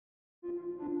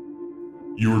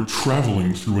You're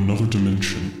traveling through another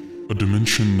dimension, a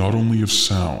dimension not only of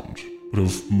sound, but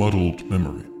of muddled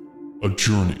memory. A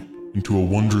journey into a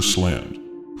wondrous land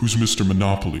whose Mr.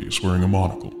 Monopoly is wearing a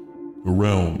monocle. A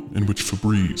realm in which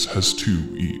Febreeze has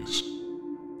 2 E's.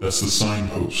 That's the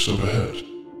signpost up ahead.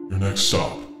 Your next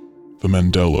stop, the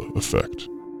Mandela Effect.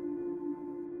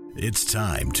 It's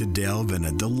time to delve in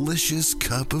a delicious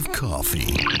cup of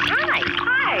coffee. Hi.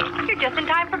 You're just in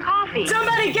time for coffee.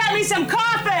 Somebody get me some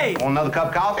coffee! Want another cup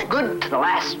of coffee? Good to the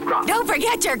last drop. Don't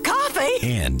forget your coffee!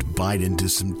 And bite into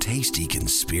some tasty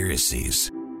conspiracies.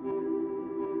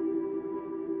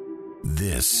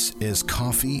 This is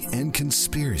Coffee and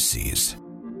Conspiracies.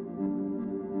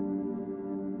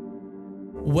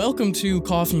 Welcome to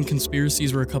Coffee and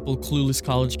Conspiracies, where a couple clueless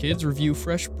college kids review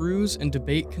fresh brews and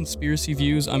debate conspiracy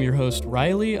views. I'm your host,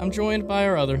 Riley. I'm joined by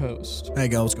our other host. Hey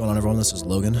guys, what's going on, everyone? This is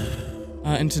Logan.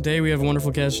 And today we have a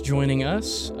wonderful guest joining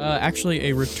us. Actually,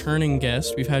 a returning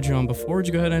guest. We've had you on before. Would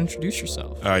you go ahead and introduce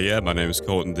yourself? Yeah, my name is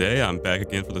Colton Day. I'm back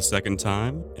again for the second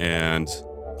time, and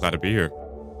glad to be here.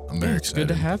 I'm very It's excited.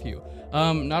 good to have you.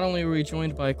 Not only are we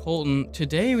joined by Colton,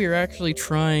 today we are actually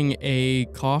trying a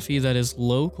coffee that is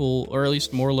local, or at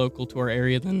least more local to our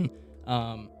area than,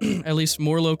 anything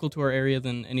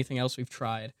else we've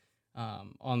tried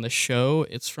on the show.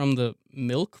 It's from the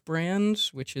Milk brand,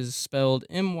 which is spelled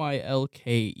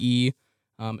Mylke,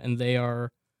 and they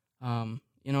are, I'm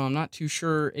not too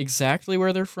sure exactly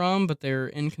where they're from, but they're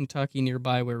in Kentucky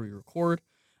nearby where we record.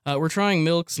 We're trying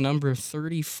Milk's number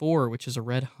 34, which is a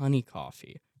red honey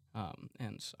coffee.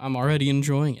 And I'm already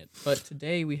enjoying it. But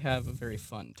today we have a very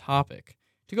fun topic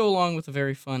to go along with a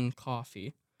very fun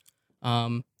coffee.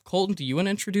 Colton, do you want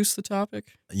to introduce the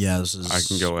topic? Yeah, I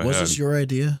can go ahead. Was this your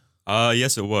idea?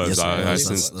 Yes, it was. Yes, it I was.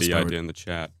 sent That's the why idea in the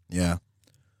chat. Yeah.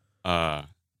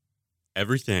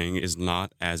 Everything is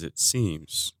not as it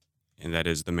seems, and that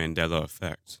is the Mandela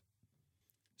Effect.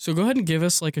 So go ahead and give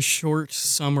us like a short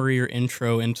summary or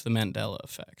intro into the Mandela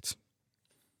Effect.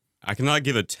 I cannot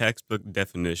give a textbook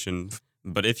definition,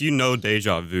 but if you know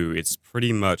deja vu, it's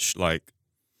pretty much like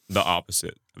the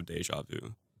opposite of deja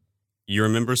vu. You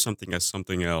remember something as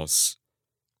something else,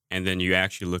 and then you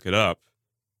actually look it up,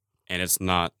 and it's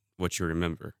not what you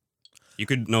remember. You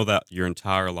could know that your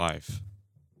entire life,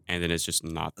 and then it's just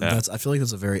not that. I feel like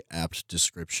that's a very apt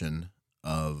description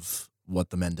of what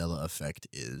the Mandela Effect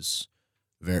is.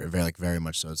 Very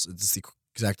much so. It's the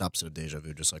exact opposite of deja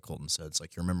vu, just like Colton said. It's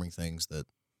like you're remembering things that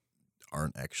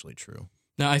aren't actually true.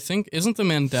 Now, I think, isn't the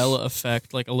Mandela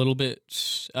Effect like a little bit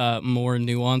more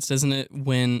nuanced, isn't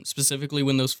it? Specifically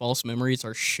when those false memories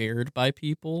are shared by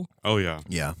people. Oh, yeah.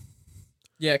 Yeah.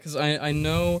 Yeah, because I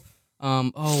know,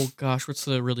 what's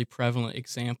the really prevalent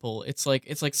example? It's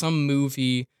like some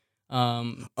movie.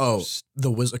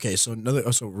 Okay, so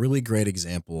really great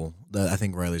example that I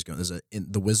think Riley's going is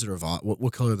in The Wizard of Oz.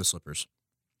 What color are the slippers?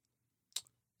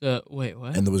 Wait,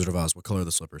 what? In The Wizard of Oz, what color are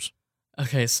the slippers?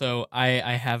 Okay, so I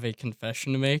have a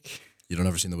confession to make. You don't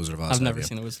ever seen The Wizard of Oz? I've never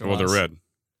seen The Wizard of Oz. Well, they're red.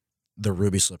 The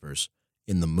ruby slippers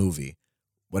in the movie.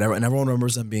 Whatever, and everyone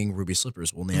remembers them being ruby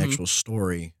slippers. Well, in the actual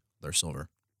story, they're silver.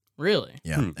 Really?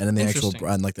 Yeah, and in the Interesting.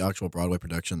 actual Broadway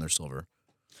production, they're silver.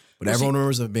 But everyone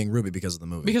remembers them being ruby because of the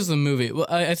movie. Because of the movie. Well,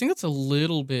 I think that's a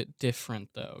little bit different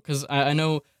though, because I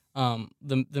know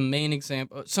the main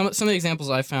example. Some of the examples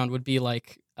I found would be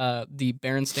like the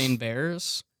Berenstain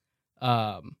Bears.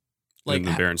 Like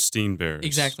the Berenstein Bears.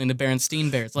 Exactly, and the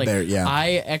Berenstein Bears. Like, yeah.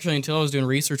 I actually, until I was doing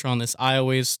research on this, I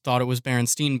always thought it was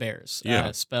Berenstein Bears.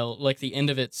 Yeah. Spelled, like the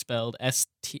end of it spelled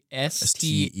Stein.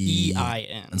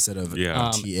 Instead of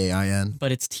Yeah. Tain.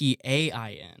 But it's Tain.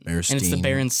 And it's the Berenstein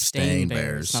Berenstain Bears,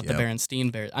 Bears, not yep. the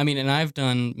Berenstein Bears. I mean, and I've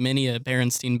done many a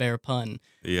Berenstein Bear pun.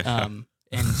 Yeah.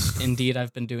 And indeed,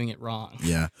 I've been doing it wrong.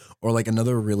 Yeah. Or like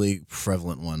another really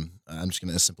prevalent one. I'm just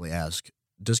going to simply ask,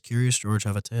 does Curious George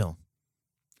have a tail?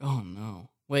 Oh, no.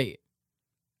 Wait.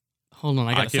 Hold on,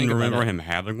 I gotta think can about remember it. him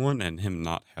having one and him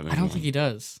not having one. I don't think he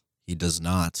does. He does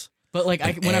not. But like,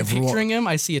 when I'm picturing him,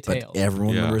 I see a tail. But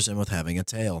everyone Yeah. remembers him with having a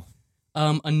tail.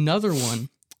 Another one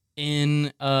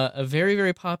in a very,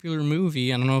 very popular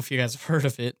movie. I don't know if you guys have heard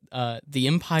of it. The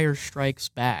Empire Strikes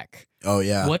Back. Oh,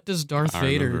 yeah. What does Darth I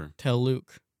Vader remember. tell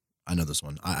Luke? I know this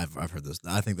one. I've heard this.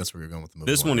 I think that's where you're going with the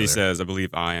movie. This one he earlier. says, I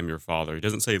believe, I am your father. He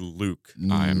doesn't say Luke,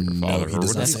 I am your No, father. he Or does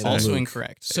what not does say he that. Also Luke.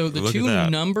 incorrect. So the Look at two that.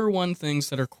 number one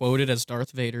things that are quoted as Darth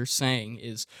Vader saying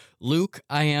is Luke,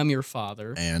 I am your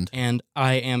father, And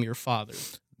I am your father.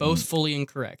 Both fully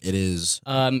incorrect. it is.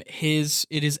 Because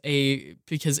it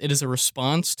is a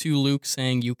response to Luke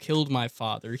saying, "You killed my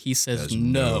father." He says,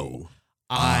 "No,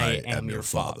 I am your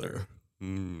father."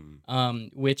 Hmm.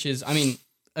 Which is, I mean,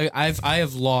 I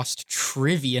have lost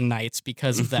trivia nights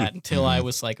because of that until I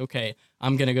was like, okay,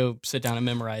 I'm gonna go sit down and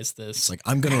memorize this. It's like,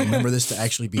 I'm gonna remember this to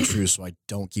actually be true, so I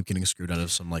don't keep getting screwed out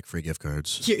of some like free gift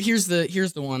cards. Here's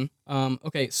the one.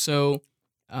 Okay, so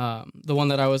the one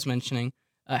that I was mentioning.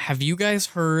 Have you guys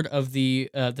heard of the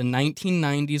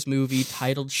 1990s movie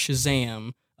titled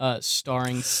Shazam,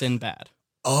 starring Sinbad?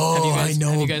 Oh, I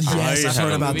know. Have you guys Yes, I've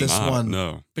heard about movie? this one.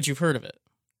 No. But you've heard of it.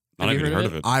 Not Have you even heard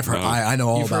of it. I've heard. No. I know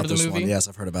all You've heard about of the this one. movie? Yes,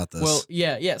 I've heard about this. Well,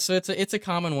 yeah. So it's a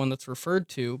common one that's referred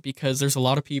to because there's a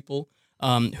lot of people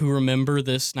who remember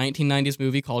this 1990s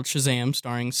movie called Shazam,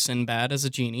 starring Sinbad as a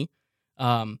genie.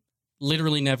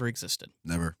 Literally never existed.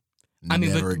 Never. I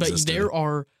mean, Never but existed. there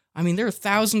are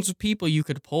thousands of people you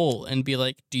could poll and be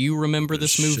like, "Do you remember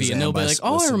this movie?" Shazam And they'll be by like,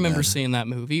 "Oh, I remember Sinbad." seeing that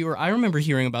movie," or "I remember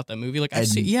hearing about that movie." Like I've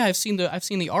seen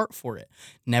the art for it.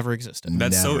 Never existed.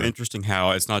 That's so Never. interesting how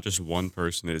it's not just one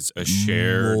person; it's a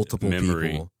shared Multiple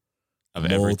memory people. of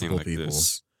everything Multiple like people.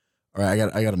 this. All right,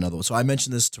 I got another one. So I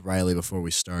mentioned this to Riley before we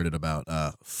started about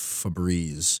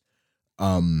Febreeze.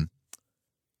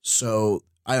 So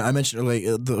I mentioned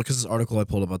earlier because this article I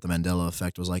pulled about the Mandela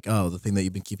Effect was like, oh, the thing that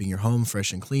you've been keeping your home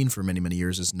fresh and clean for many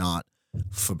years is not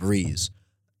Febreeze,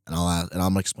 and I'm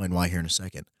gonna explain why here in a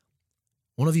second.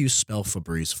 One of you spell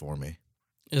Febreeze for me.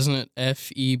 Isn't it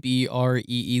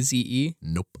Febreeze?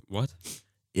 Nope. What?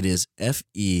 It is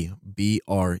Febreeze.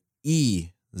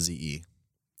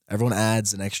 Everyone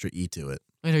adds an extra E to it.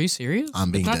 Wait, are you serious?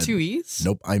 I'm being it's not dead. 2 E's?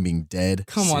 Nope, I'm being dead.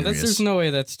 Come on, serious. there's no way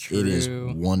that's true. It is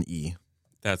one E.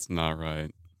 That's not right.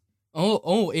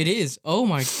 Oh, it is. Oh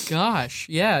my gosh.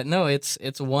 Yeah, no, it's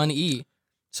 1 E.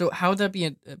 So how would that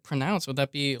be pronounced? Would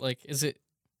that be like, is it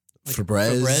like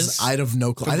Febreeze? I have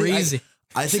no clue. Febreeze.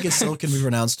 I think it still can be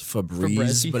pronounced Febreeze,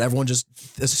 Febreeze. but everyone just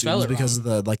Spell assumes it because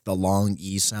wrong. of the long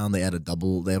E sound, they haven't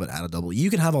add a double E. You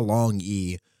can have a long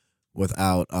E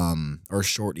without or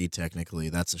short E technically.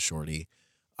 That's a short E.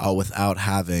 Without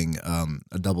having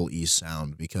a double E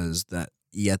sound, because that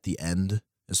E at the end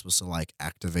is supposed to like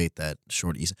activate that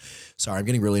short E. Sorry, I'm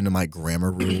getting really into my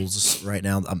grammar rules right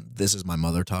now. This is my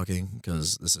mother talking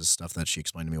because this is stuff that she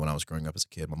explained to me when I was growing up as a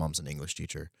kid. My mom's an English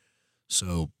teacher,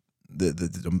 so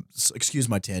excuse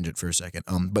my tangent for a second.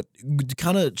 But to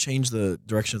kind of change the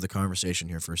direction of the conversation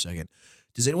here for a second,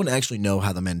 does anyone actually know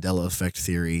how the Mandela Effect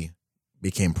theory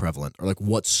became prevalent, or like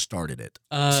what started it?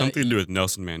 Something to do with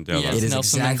Nelson Mandela. Yes. It is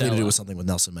Nelson exactly to Mandela. do with something with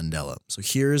Nelson Mandela. So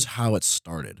here's how it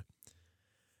started.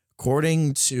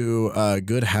 According to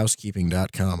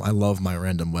goodhousekeeping.com, I love my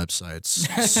random websites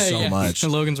so Yeah. much.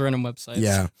 Logan's random websites.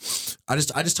 Yeah. I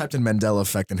just typed in Mandela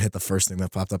Effect and hit the first thing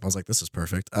that popped up. I was like, this is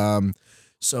perfect.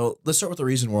 So let's start with the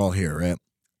reason we're all here, right?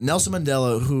 Nelson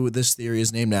Mandela, who this theory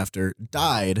is named after,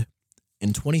 died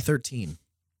in 2013.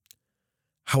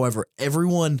 However,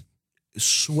 everyone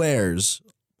swears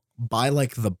by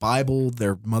like the Bible,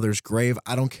 their mother's grave,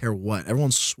 I don't care what.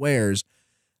 Everyone swears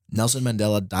Nelson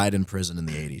Mandela died in prison in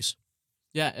the 80s.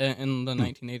 Yeah, in the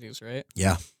 1980s, right?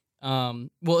 Yeah.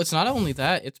 Well, it's not only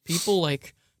that, it's people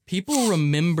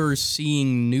remember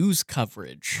seeing news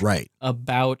coverage Right.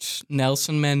 about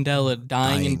Nelson Mandela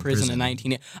dying in prison in prison.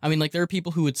 19. I mean, like there are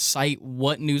people who would cite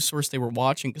what news source they were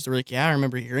watching because they were like, "Yeah, I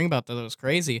remember hearing about that. That was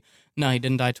crazy." No, he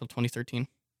didn't die till 2013.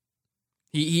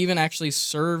 He even actually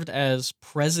served as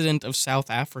president of South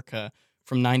Africa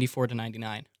from 94 to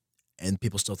 99. And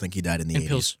people still think he died in the And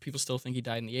 80s. people still think he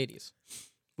died in the 80s,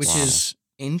 which Wow. is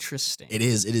interesting. It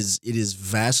is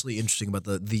vastly interesting about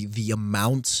the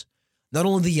amount, not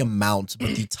only the amount,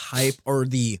 but the type or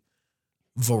the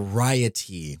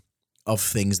variety of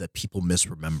things that people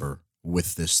misremember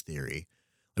with this theory.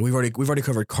 Like we've already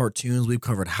covered cartoons, we've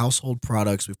covered household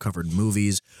products, we've covered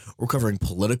movies, we're covering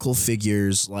political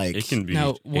figures. Like It can be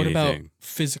Now, what about anything.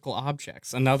 physical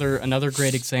objects? Another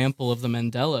great example of the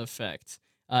Mandela effect.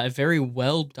 A very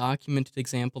well documented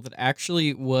example that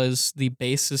actually was the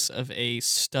basis of a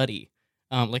study,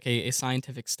 like a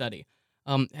scientific study.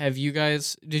 Did you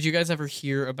guys ever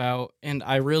hear about? And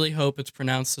I really hope it's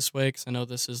pronounced this way because I know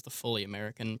this is the fully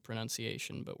American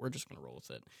pronunciation, but we're just gonna roll with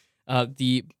it.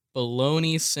 The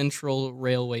Bologna Central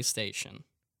Railway Station,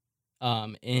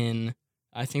 in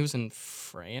I think it was in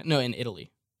France. No, in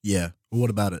Italy. yeah. What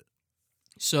about it?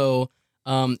 So,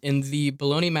 in the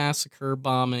Bologna Massacre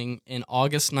bombing in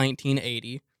August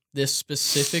 1980, this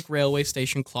specific railway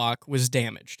station clock was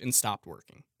damaged and stopped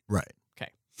working. Right.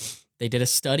 Okay. They did a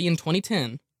study in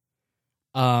 2010,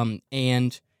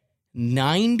 and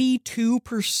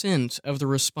 92% of the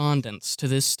respondents to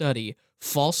this study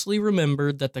falsely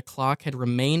remembered that the clock had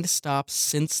remained stopped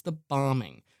since the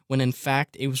bombing, when in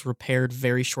fact it was repaired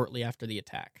very shortly after the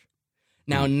attack.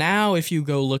 Now, if you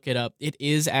go look it up, it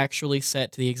is actually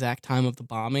set to the exact time of the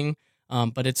bombing,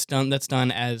 but that's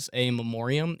done as a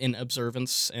memoriam in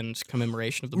observance and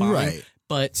commemoration of the bombing. Right.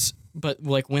 But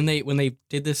like when they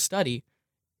did this study,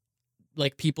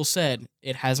 like people said,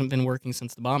 it hasn't been working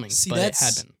since the bombing. See, but it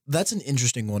had been. That's an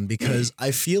interesting one because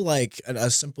I feel like a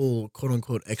simple quote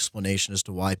unquote explanation as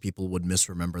to why people would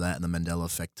misremember that and the Mandela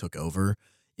effect took over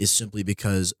is simply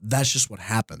because that's just what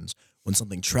happens when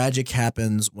something tragic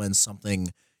happens, when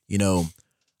something,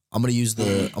 I'm gonna use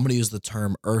the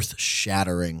term earth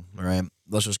shattering. All right,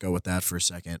 let's just go with that for a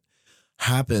second.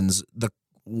 Happens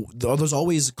there's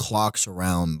always clocks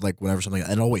around, like whenever something,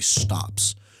 and it always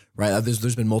stops. Right,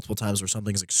 there's been multiple times where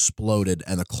something's exploded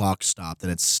and the clock stopped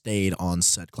and it stayed on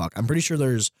said clock. I'm pretty sure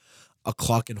there's a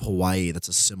clock in Hawaii that's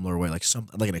a similar way, like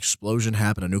an explosion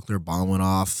happened, a nuclear bomb went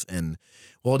off, and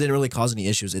it didn't really cause any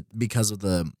issues. It because of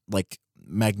the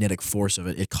magnetic force of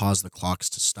it, it caused the clocks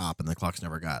to stop, and the clocks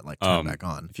never got turned back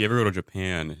on. If you ever go to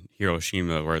Japan,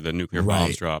 Hiroshima, where the nuclear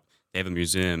bombs dropped, they have a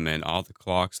museum, and all the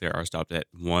clocks there are stopped at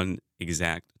one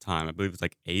exact time. I believe it's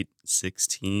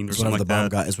 8:16 or something like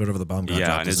that. It's whatever the bomb got. Yeah,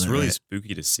 dropped, and it's really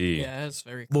spooky to see. Yeah, it's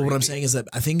very creepy. Well, what I'm saying is that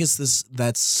I think it's this.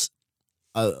 That's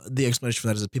the explanation for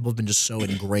that is that people have been just so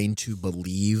ingrained to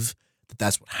believe that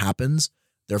that's what happens.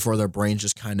 Therefore, their brains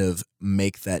just kind of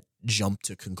make that jump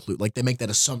to conclude, like they make that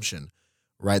assumption,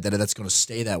 right, that that's going to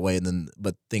stay that way,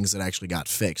 but things that actually got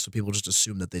fixed. So people just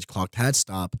assume that the clock had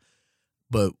stopped,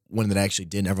 but when it actually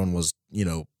didn't, everyone was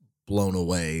blown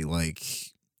away. Like,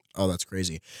 oh, that's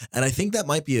crazy. And I think that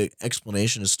might be an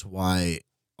explanation as to why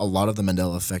a lot of the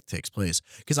Mandela effect takes place.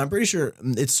 Because I'm pretty sure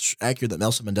it's accurate that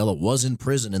Nelson Mandela was in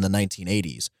prison in the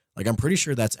 1980s. Like, I'm pretty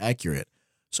sure that's accurate.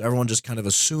 So everyone just kind of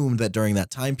assumed that during that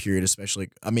time period, especially,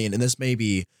 and this may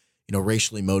be,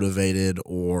 racially motivated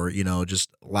or, just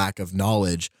lack of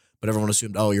knowledge, but everyone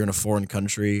assumed, oh, you're in a foreign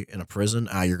country in a prison,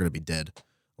 you're going to be dead.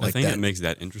 The thing that makes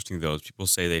that interesting, though, is people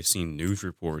say they've seen news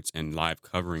reports and live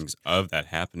coverings of that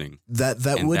happening.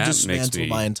 That would dismantle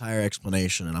my entire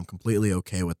explanation, and I'm completely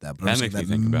okay with that. But I'm saying that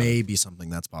may be something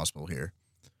that's possible here.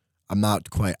 I'm not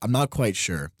quite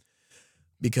sure,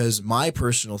 because my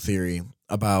personal theory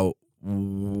about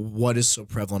what is so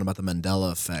prevalent about the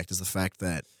Mandela effect is the fact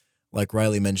that, like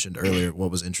Riley mentioned earlier, what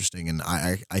was interesting, and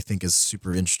I think is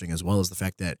super interesting as well, is the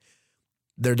fact that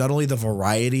they're not only the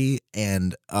variety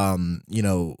and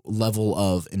level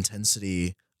of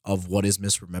intensity of what is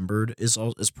misremembered is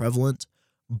prevalent,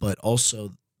 but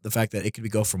also the fact that it could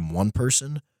go from one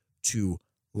person to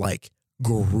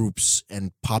groups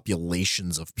and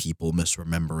populations of people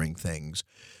misremembering things.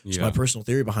 Yeah. So my personal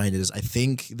theory behind it is I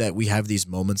think that we have these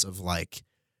moments of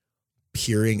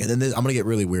peering, and then I'm gonna get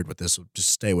really weird with this, so just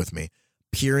stay with me.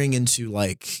 Peering into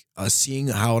seeing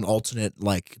how an alternate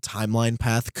timeline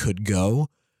path could go,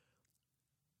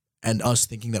 and us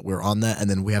thinking that we're on that, and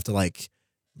then we have to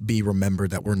be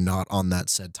remembered that we're not on that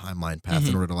said timeline path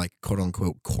in order to quote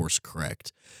unquote course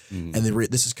correct. And then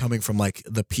this is coming from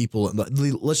the people,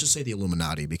 let's just say the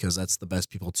Illuminati, because that's the best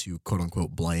people to quote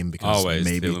unquote blame, because always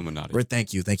maybe the Illuminati.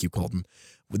 Thank you, Colton.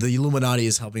 The Illuminati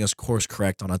is helping us course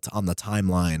correct on the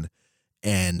timeline.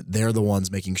 And they're the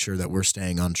ones making sure that we're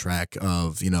staying on track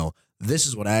of, this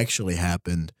is what actually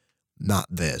happened, not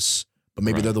this. But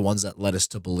maybe they're the ones that led us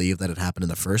to believe that it happened in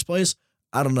the first place.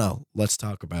 I don't know. Let's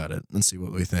talk about it and see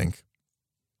what we think.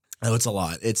 Oh, it's a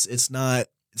lot. It's not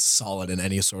solid in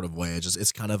any sort of way.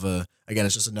 It's kind of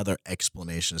it's just another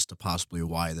explanation as to possibly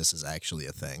why this is actually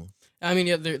a thing. I mean,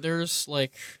 yeah, there's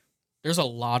a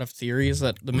lot of theories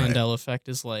that the Mandela effect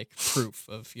is proof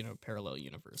of, parallel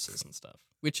universes and stuff,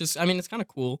 which is, it's kind of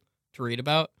cool to read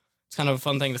about. It's kind of a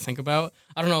fun thing to think about.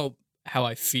 I don't know how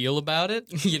I feel about it,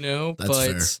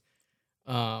 That's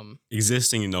fair.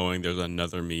 Existing and knowing there's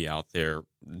another me out there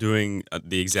doing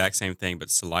the exact same thing,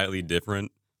 but slightly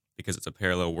different because it's a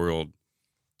parallel world.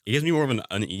 It gives me more of an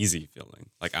uneasy feeling.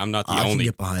 I'm not the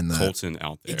only Colton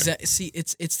out there. Exactly. See,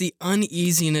 it's the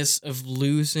uneasiness of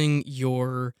losing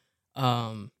your,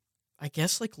 I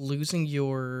guess losing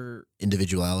your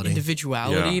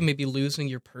individuality, maybe losing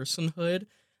your personhood,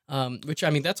 which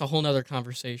that's a whole nother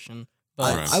conversation.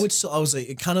 But I would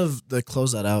say kind of to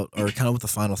close that out, or kind of with the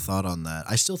final thought on that.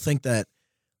 I still think that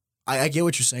I get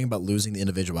what you're saying about losing the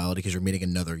individuality because you're meeting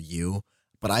another you,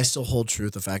 but I still hold true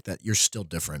to the fact that you're still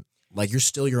different. You're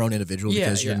still your own individual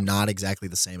because you're not exactly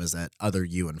the same as that other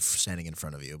you and standing in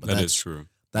front of you. But that is true.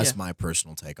 That's my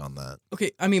personal take on that.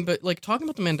 Okay, but talking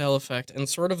about the Mandela effect and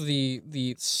sort of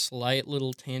the slight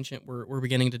little tangent we're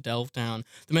beginning to delve down,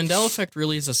 the Mandela effect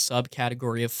really is a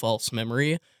subcategory of false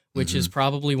memory, which is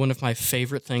probably one of my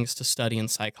favorite things to study in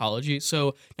psychology.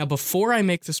 So now before I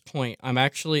make this point, I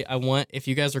want, if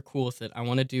you guys are cool with it, I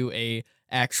want to do a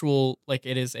actual,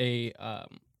 it is a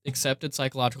accepted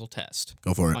psychological test.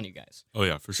 Go for it. On you guys. Oh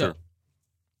yeah, for sure.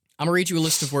 I'm gonna read you a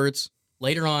list of words.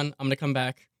 Later on, I'm gonna come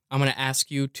back. I'm gonna ask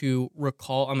you to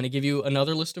recall. I'm gonna give you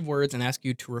another list of words and ask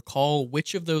you to recall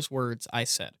which of those words I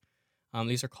said.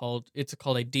 These are called. It's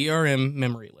called a DRM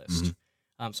memory list.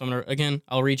 So I'm gonna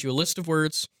I'll read you a list of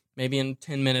words. Maybe in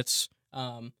 10 minutes,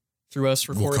 through us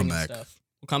recording and stuff,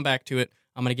 we'll come back to it.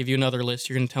 I'm gonna give you another list.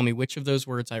 You're gonna tell me which of those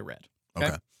words I read.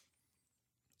 Okay.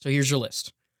 So here's your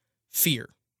list: fear,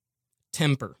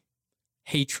 temper,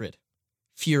 hatred,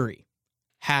 fury,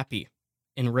 happy,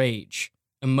 enrage,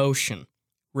 emotion,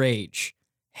 rage,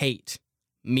 hate,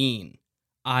 mean,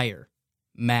 ire,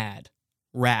 mad,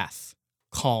 wrath,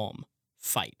 calm,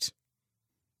 fight.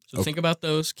 So think about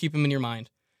those, keep them in your mind.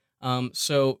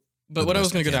 But what I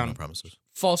was going to go down,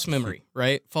 false memory,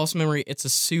 right? False memory, it's a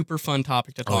super fun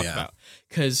topic to talk about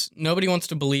because nobody wants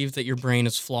to believe that your brain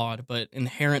is flawed, but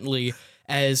inherently,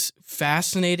 as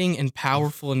fascinating and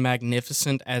powerful and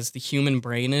magnificent as the human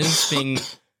brain is,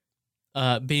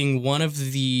 being one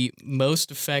of the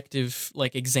most effective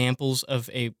examples of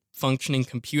a functioning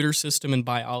computer system in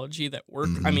biology that work.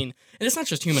 I mean, and it's not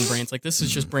just human brains. Like, this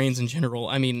is just brains in general.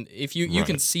 I mean, if you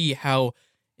can see how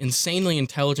insanely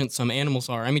intelligent some animals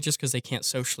are. I mean, just because they can't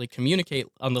socially communicate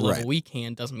on the level we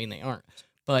can doesn't mean they aren't.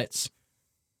 But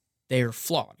they are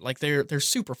flawed. Like, they're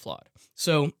super flawed.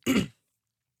 So,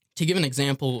 to give an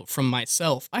example from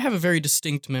myself, I have a very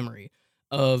distinct memory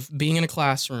of being in a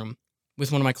classroom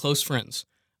with one of my close friends.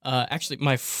 Actually,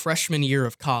 my freshman year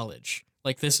of college.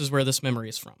 Like, this is where this memory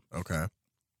is from. Okay.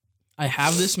 I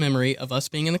have this memory of us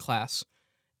being in the class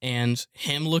and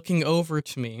him looking over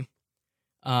to me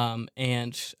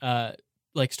and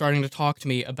starting to talk to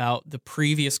me about the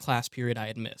previous class period I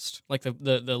had missed. Like,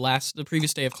 the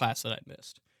previous day of class that I'd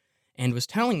missed. And was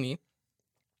telling me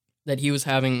that he was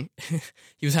having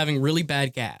really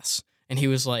bad gas. And he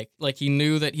was like he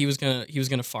knew that he was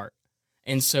gonna fart.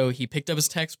 And so he picked up his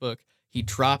textbook, he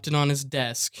dropped it on his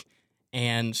desk,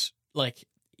 and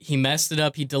he messed it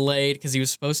up. He delayed because he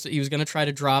was going to try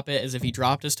to drop it as if he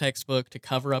dropped his textbook to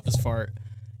cover up his fart.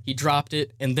 He dropped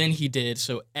it, and then he did,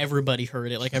 so everybody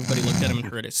heard it. Like, everybody looked at him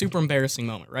and heard it. Super embarrassing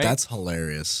moment, right? That's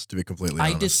hilarious, to be completely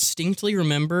honest. I distinctly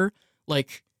remember,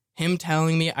 him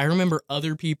telling me. I remember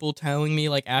other people telling me,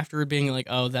 after being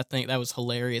oh, that was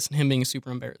hilarious, and him being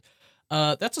super embarrassed.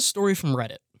 That's a story from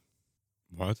Reddit.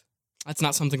 What? That's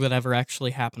not something that ever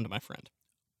actually happened to my friend.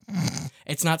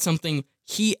 It's not something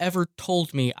he ever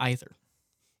told me either.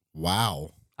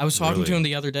 Wow. I was talking to him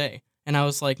the other day, and I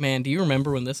was like, man, do you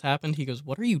remember when this happened? He goes,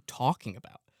 what are you talking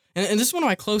about? And this is one of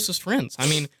my closest friends. I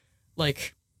mean, but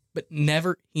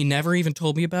he never even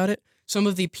told me about it. Some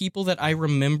of the people that I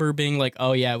remember being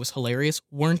oh yeah, it was hilarious,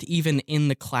 weren't even in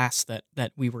the class that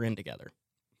we were in together.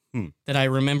 That I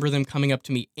remember them coming up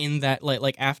to me in that,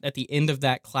 at the end of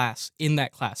that class, and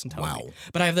telling me.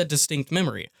 But I have that distinct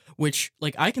memory, which,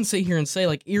 I can sit here and say,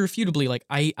 irrefutably,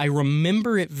 I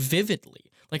remember it vividly.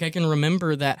 I can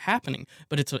remember that happening,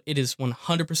 but it is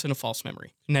 100% a false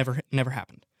memory. Never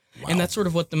happened. Wow. And that's sort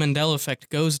of what the Mandela Effect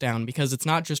goes down, because it's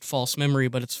not just false memory,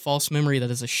 but it's false memory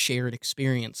that is a shared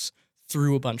experience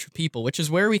through a bunch of people, which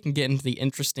is where we can get into the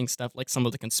interesting stuff, like some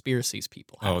of the conspiracies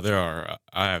people have. Oh, there are.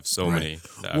 I have so many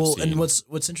that I've seen. And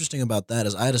what's interesting about that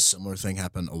is I had a similar thing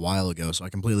happen a while ago, so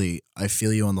I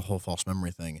feel you on the whole false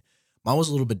memory thing. Mine was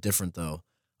a little bit different, though.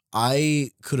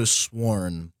 I could have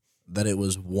sworn that it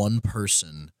was one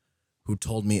person who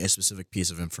told me a specific piece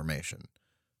of information.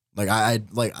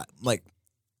 Timeline.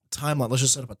 Let's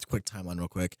just set up a quick timeline real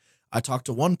quick. I talked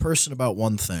to one person about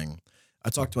one thing. I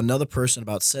talked to another person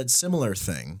about said similar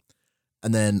thing,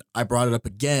 and then I brought it up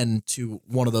again to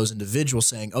one of those individuals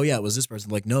saying, oh yeah, it was this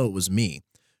person. No, it was me.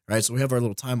 Right? So we have our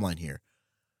little timeline here.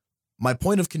 My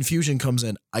point of confusion comes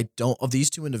in, of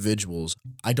these two individuals,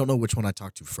 I don't know which one I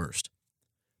talked to first.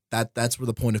 That's where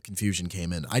the point of confusion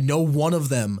came in. I know one of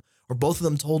them, or both of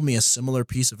them, told me a similar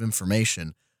piece of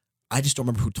information. I just don't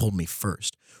remember who told me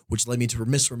first, which led me to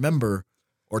misremember,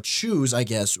 or choose, I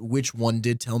guess, which one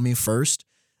did tell me first.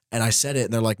 And I said it,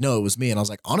 and they're like, no, it was me. And I was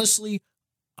like, honestly,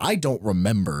 I don't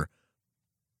remember.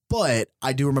 But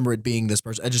I do remember it being this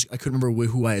person. I couldn't remember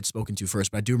who I had spoken to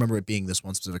first, but I do remember it being this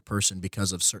one specific person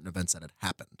because of certain events that had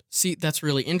happened. See, that's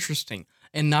really interesting.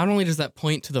 And not only does that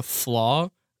point to the flaw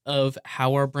of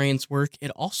how our brains work,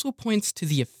 it also points to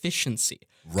the efficiency.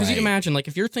 Because you can imagine,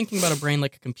 if you're thinking about a brain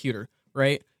like a computer,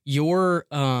 right? Your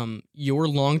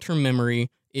long-term memory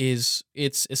it's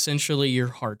essentially your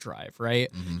hard drive,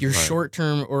 right? Mm-hmm. Your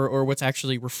short-term, or what's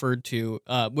actually referred to,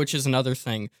 which is another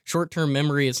thing. Short-term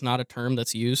memory is not a term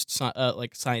that's used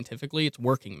scientifically. It's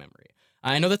working memory.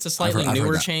 I know that's a slightly I've heard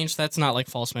newer that. change. That's not like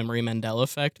false memory Mandela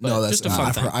effect, but No, that's just a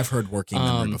fun thing. I've heard working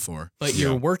memory before. But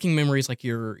your working memory is like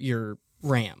your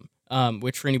RAM,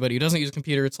 which for anybody who doesn't use a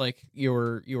computer, it's like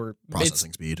your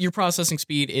Processing speed. Your processing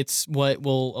speed. It's what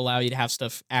will allow you to have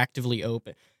stuff actively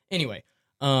open. Anyway,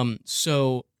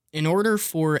 so in order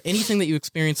for anything that you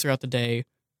experience throughout the day,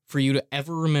 for you to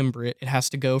ever remember it, it has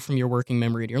to go from your working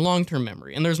memory to your long-term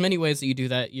memory. And there's many ways that you do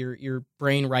that. Your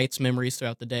brain writes memories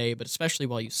throughout the day, but especially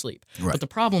while you sleep. Right. But the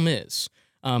problem is,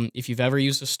 if you've ever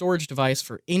used a storage device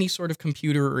for any sort of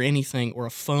computer or anything, or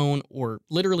a phone, or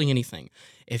literally anything,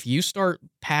 if you start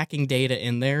packing data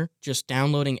in there, just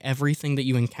downloading everything that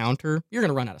you encounter, you're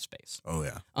going to run out of space. Oh,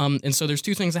 yeah. And so there's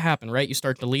two things that happen, right? You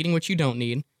start deleting what you don't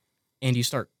need, and you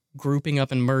start grouping up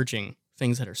and merging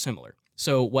things that are similar.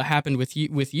 So what happened with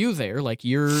you there, like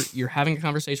you're having a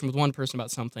conversation with one person about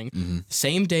something,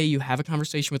 same day you have a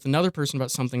conversation with another person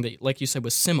about something that, like you said,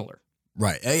 was similar.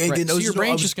 Right. So your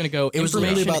brain's just going to go it was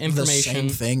literally about information. the same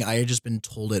thing. I had just been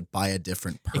told it by a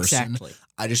different person. Exactly.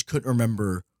 I just couldn't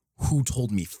remember who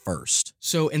told me first.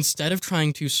 So instead of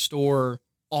trying to store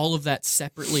all of that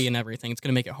separately and everything, it's going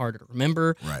to make it harder to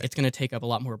remember. Right. It's going to take up a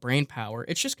lot more brain power.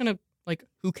 It's just going to, like,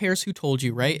 who cares who told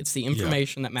you, right? It's the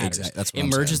information that matters. Exactly. That's what it I'm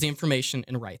merges saying. the information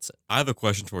and writes it. I have a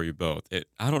question for you both.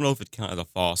 I don't know if it counts as a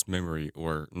false memory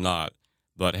or not,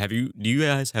 but do you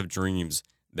guys have dreams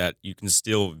that you can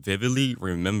still vividly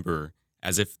remember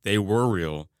as if they were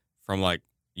real from like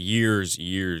years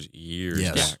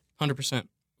Yes. back? 100%.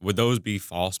 Would those be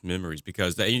false memories?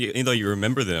 Because even though you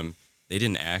remember them, they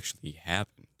didn't actually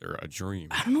happen. They're a dream.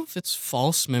 I don't know if it's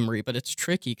false memory, but it's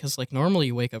tricky because, like, normally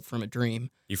you wake up from a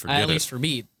dream. You forget it. At least for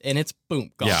me, and it's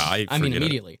boom, gone. Yeah, I mean, forget it.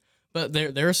 immediately. But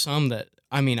there are some that,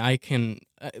 I mean,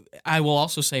 I will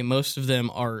also say most of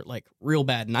them are, like, real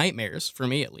bad nightmares, for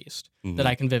me at least, that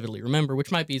I can vividly remember,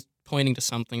 which might be pointing to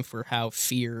something for how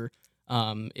fear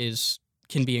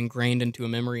can be ingrained into a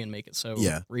memory and make it so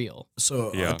real.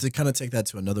 So to kind of take that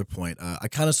to another point, I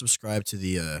kind of subscribe to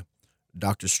the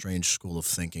Doctor Strange school of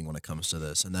thinking when it comes to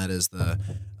this, and that is the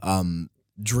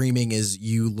dreaming is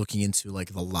you looking into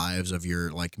like the lives of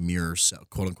your like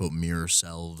quote unquote mirror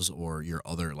selves, or your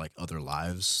other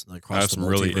lives like across I have the some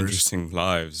really multiverse. interesting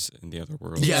lives in the other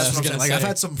world. Yeah, I that's was what I'm gonna saying. Like I've say.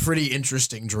 had some pretty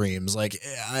interesting dreams. Like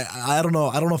I don't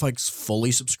know if I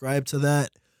fully subscribe to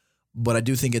that, but I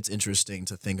do think it's interesting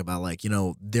to think about, like, you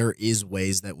know, there is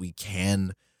ways that we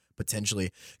can potentially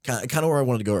kind of where I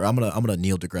wanted to go. I'm gonna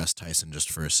Neil deGrasse Tyson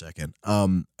just for a second.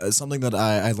 Something that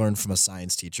I learned from a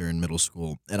science teacher in middle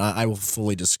school, and I will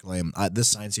fully disclaim this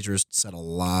science teacher has said a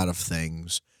lot of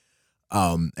things.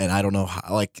 And I don't know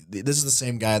how, like, this is the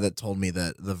same guy that told me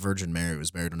that the Virgin Mary was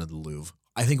buried under the Louvre.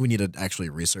 I think we need to actually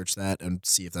research that and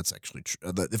see if that's actually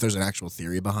true, if there's an actual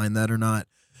theory behind that or not.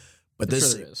 But I'm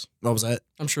sure there is. What was that?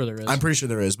 I'm sure there is. I'm pretty sure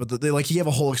there is, but he gave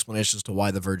a whole explanation as to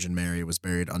why the Virgin Mary was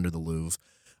buried under the Louvre.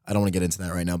 I don't want to get into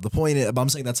that right now. But the point is, I'm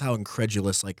saying that's how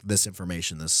incredulous, like, this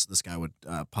information this guy would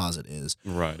posit is.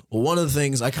 Right. Well, one of the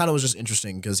things I kind of was just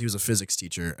interesting because he was a physics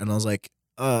teacher, and I was like,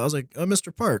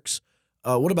 Mr. Parks,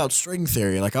 what about string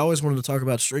theory? Like, I always wanted to talk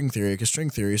about string theory because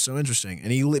string theory is so interesting.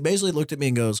 And he basically looked at me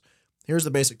and goes, here's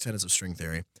the basic tenets of string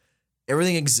theory.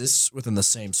 Everything exists within the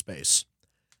same space.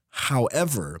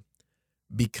 However,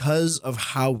 because of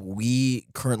how we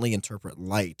currently interpret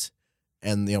light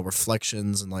and, you know,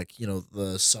 reflections and, like, you know,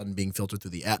 the sun being filtered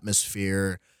through the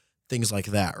atmosphere, things like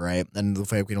that, right? And the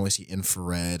fact we can only see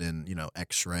infrared and, you know,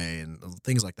 X-ray and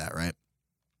things like that, right?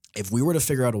 If we were to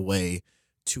figure out a way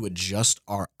to adjust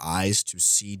our eyes to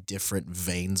see different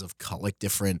veins of color, like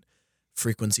different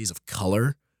frequencies of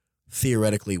color,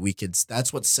 theoretically we could,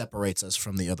 that's what separates us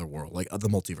from the other world, like the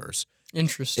multiverse.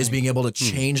 Interesting. Is being able to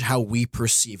change how we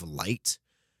perceive light.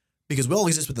 Because we all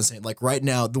exist with the same, like right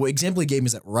now, the example he gave me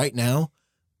is that right now,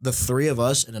 the three of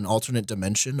us in an alternate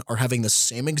dimension are having the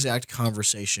same exact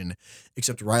conversation,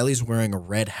 except Riley's wearing a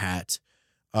red hat,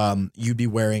 you'd be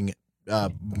wearing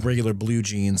regular blue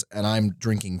jeans, and I'm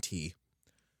drinking tea.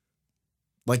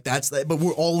 Like that's that, but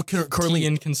we're all currently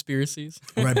in conspiracies.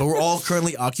 Right, but we're all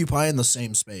currently occupying the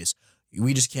same space.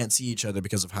 We just can't see each other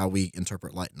because of how we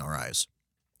interpret light in our eyes.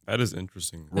 That is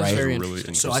interesting. Right. That's Very really interesting.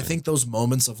 interesting. So I think those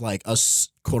moments of like us,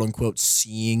 quote unquote,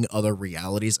 seeing other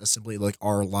realities as simply like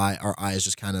our eyes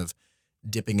just kind of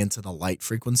dipping into the light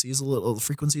frequencies a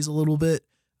little bit,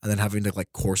 and then having to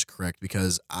like course correct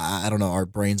because I don't know, our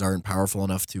brains aren't powerful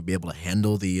enough to be able to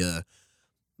handle the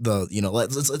you know,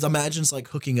 let's imagine it's like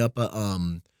hooking up a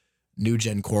new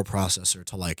gen core processor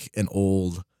to like an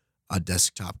old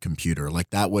desktop computer.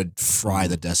 Like that would fry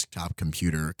the desktop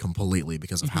computer completely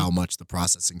because of how much the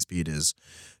processing speed is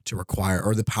to require,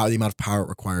 or the amount of power it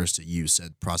requires to use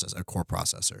said core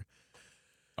processor.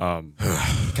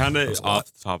 Kind of off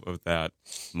the top of that,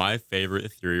 my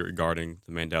favorite theory regarding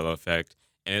the Mandela Effect,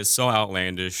 and it's so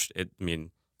outlandish, who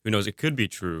knows, it could be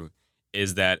true,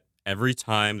 is that every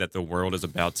time that the world is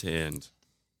about to end,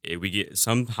 we get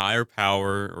some higher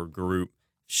power or group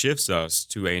shifts us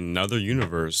to another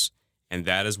universe, and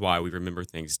that is why we remember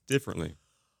things differently.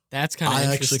 That's kind of I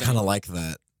interesting. actually kind of like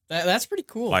that. That's pretty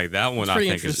cool. Like that one, That's I pretty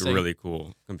think is interesting. really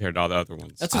cool compared to all the other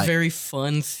ones. That's a very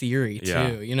fun theory too.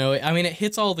 Yeah. You know, I mean, it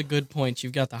hits all the good points.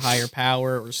 You've got the higher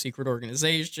power or secret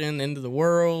organization, end of the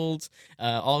world,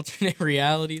 alternate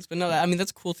realities. But no, I mean,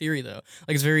 that's a cool theory though.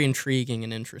 Like it's very intriguing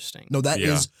and interesting. No, that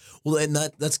Yeah. is well, and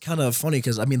that's kind of funny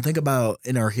because I mean, think about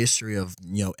in our history of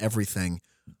everything,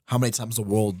 how many times the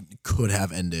world could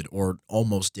have ended or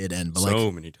almost did end, but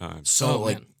So many times. So Oh,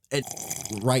 like man. it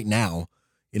right now,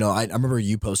 I remember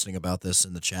you posting about this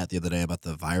in the chat the other day about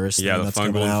the virus Yeah, thing the that's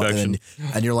coming fungal out, infection.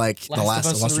 and you're like the Last Last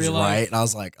of of Us Us in was real life. right, and I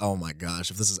was like, oh my gosh,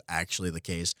 if this is actually the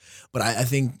case. But I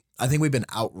think we've been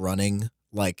outrunning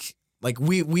like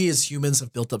we as humans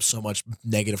have built up so much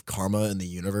negative karma in the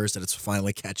universe that it's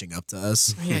finally catching up to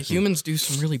us. Yeah, humans do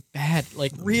some really bad,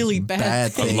 really bad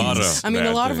Bad things. things. A lot of I mean, a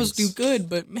bad lot of us do things. good,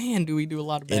 but man, do we do a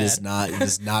lot of bad. It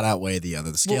does not outweigh the other.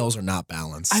 The scales are not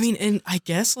balanced. I mean, and I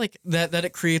guess like that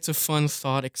it creates a fun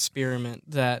thought experiment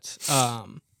that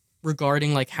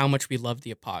regarding like how much we love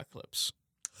the apocalypse.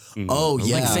 oh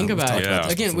yeah, Like think we've about talked it. Yeah.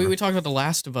 this Again, before. we talked about The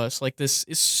Last of Us. Like this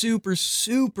is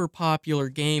super popular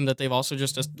game that they've also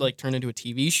just like turned into a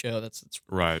TV show. That's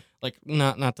Right. like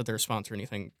not that they're a sponsor or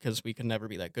anything because we could never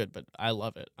be that good, but I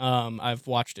love it. I've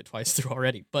watched it twice through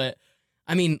already. But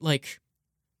I mean, like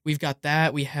we've got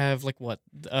that. We have like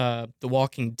The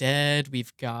Walking Dead.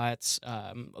 We've got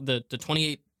the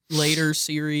 28 Later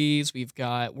series. We've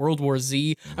got World War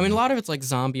Z. I mean, a lot of it's like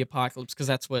zombie apocalypse because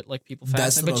that's what like people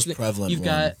That's fascinate. the But most prevalent You've one.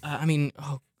 got I mean,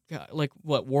 oh god, like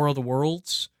what War of the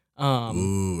Worlds.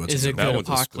 Ooh, that's Is a a good That good one's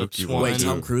a apocalypse spooky one. one, Wait, too.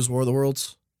 Tom Cruise, War of the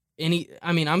Worlds?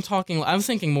 I'm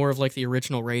thinking more of like the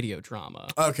original radio drama.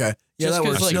 Okay, yeah, Just that 'cause,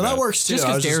 works. like- no, that works too. Just I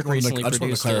because was Derek recently I just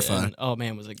wanted to produced it, clarify. and, oh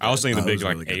man, was it good? I was thinking Oh, the it big was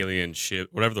like really good. alien ship,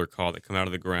 whatever they're called, that come out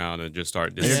of the ground and just start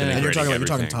And disintegrating you're talking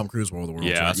everything. Tom Cruise, War of the Worlds.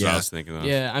 Yeah, right? that's what I was thinking of.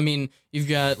 Yeah, I mean, you've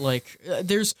got like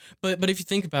there's, but if you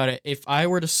think about it, if I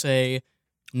were to say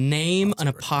name an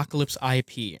apocalypse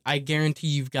IP, I guarantee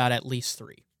you've got at least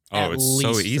three. Oh, At it's so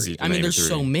least easy three. to I mean, name there's three.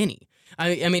 so many.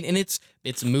 I mean, and it's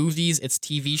movies, it's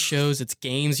TV shows, it's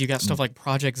games. You got stuff like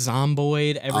Project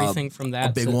Zomboid, everything from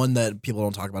that. A big to- one that people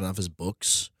don't talk about enough is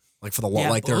books. Like for the Yeah,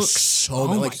 like, there's books. so Oh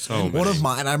many. my Like So one of many.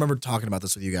 my, and I remember talking about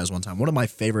this with you guys one time. One of my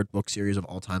favorite book series of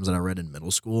all times that I read in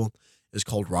middle school is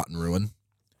called Rotten Ruin.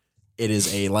 It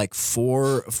is a like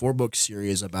four book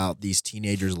series about these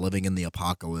teenagers living in the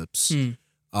apocalypse. Hmm.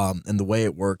 And the way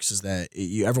it works is that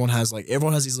everyone has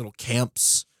these little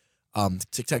camps.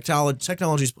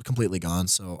 Technology is completely gone,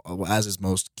 so as is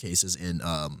most cases in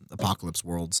apocalypse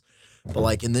worlds. But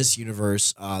like in this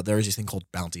universe, there is this thing called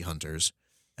bounty hunters,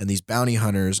 and these bounty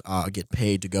hunters get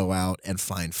paid to go out and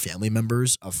find family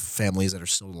members of families that are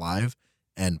still alive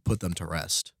and put them to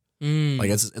rest. Mm, Like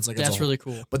it's like it's that's a- really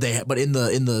cool. But in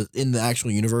the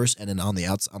actual universe and on the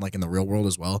outside, like in the real world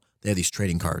as well, they have these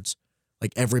trading cards.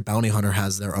 Like every bounty hunter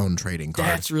has their own trading card.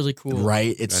 That's really cool.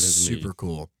 Right? It's That is super neat.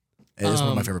 cool. It's one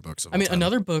of my favorite books. Of I mean, all time.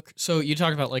 another book. So you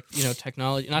talk about like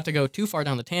technology. Not to go too far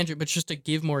down the tangent, but just to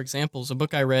give more examples. A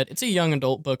book I read. It's a young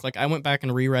adult book. Like I went back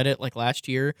and reread it like last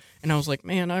year, and I was like,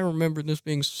 man, I remember this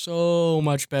being so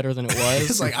much better than it was.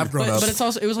 It's like I've grown up. But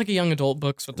it was like a young adult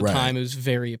book, so at the Right. time it was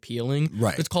very appealing.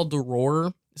 Right. It's called The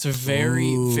Roar. It's a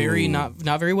very not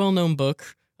very well known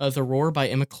book. The Roar by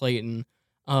Emma Clayton.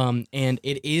 And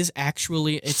it is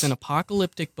actually, it's an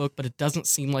apocalyptic book, but it doesn't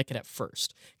seem like it at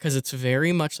first because it's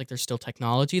very much like there's still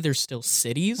technology, there's still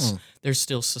cities, there's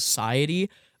still society,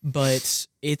 but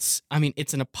it's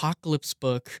an apocalypse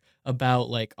book about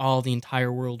like the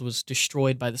entire world was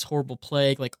destroyed by this horrible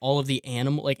plague. Like all of the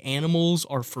animals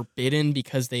are forbidden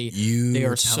because they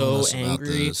are so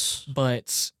angry.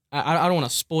 But I don't want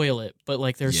to spoil it, but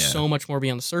like there's so much more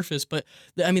beyond the surface. But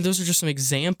I mean, those are just some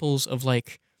examples of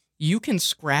like, you can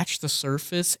scratch the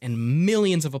surface and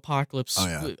millions of apocalypse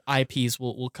IPs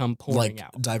will come pouring like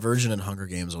out. Divergent and Hunger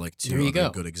Games are like There two you other go.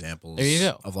 good examples. There you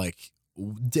go. Of like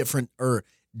different.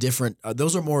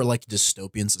 Those are more like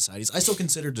dystopian societies. I still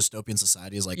consider dystopian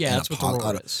society as like Yeah, an that's what the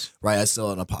Roar is. Right, I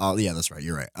still yeah, that's right.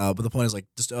 You're right. But the point is like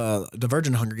just Divergent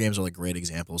and Hunger Games are like great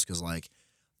examples because like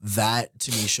that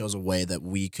to me shows a way that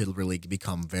we could really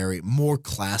become very more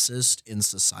classist in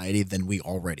society than we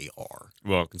already are.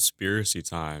 Well, conspiracy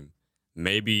time.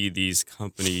 Maybe these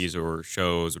companies or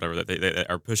shows, whatever, that they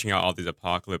are pushing out all these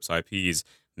apocalypse IPs,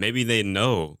 maybe they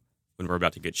know when we're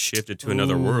about to get shifted to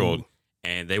another world,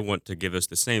 and they want to give us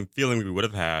the same feeling we would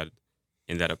have had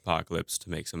in that apocalypse to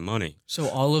make some money. So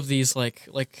all of these like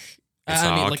It's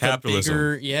all capitalism.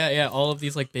 a bigger, all of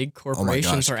these like big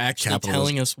corporations are actually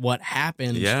telling us what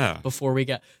happened before we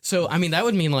got. So I mean that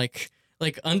would mean like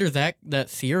under that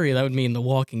theory, that would mean The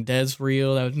Walking Dead's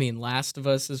real. That would mean Last of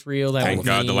Us is real. That Thank would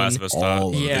God mean The Last of Us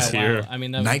is here. I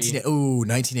mean that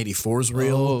 1984 is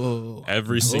real. Oh,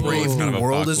 Every single Brave kind New of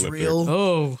World is apocalyptic. real.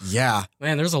 oh Yeah.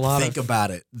 man, there's a lot Think of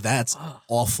about it. That's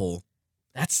awful.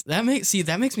 that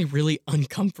makes me really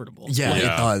uncomfortable. Yeah, Yeah.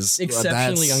 it does.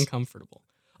 Exceptionally That's- uncomfortable.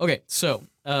 Okay, so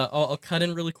I'll cut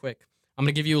in really quick. I'm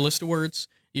gonna give you a list of words.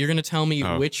 You're gonna tell me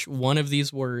which one of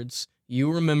these words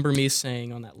you remember me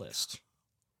saying on that list.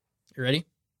 You ready?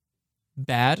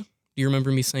 Bad. Do you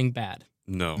remember me saying bad?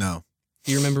 No. No.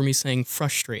 Do you remember me saying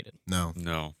frustrated? No.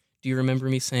 No. Do you remember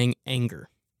me saying anger?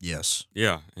 Yes.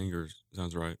 Yeah, anger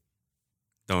sounds right.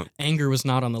 Don't. Anger was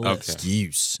not on the Okay. list.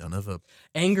 You son of a...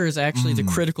 Anger is actually the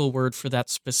critical word for that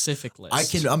specific list. I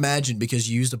can imagine because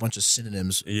you used a bunch of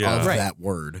synonyms Yeah. of Right. that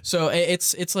word. So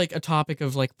it's like a topic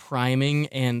of like priming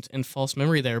and false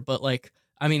memory there, but like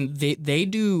I mean they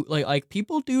do like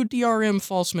people do DRM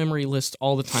false memory lists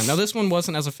all the time. Now this one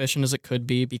wasn't as efficient as it could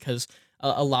be because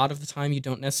a lot of the time you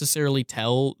don't necessarily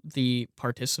tell the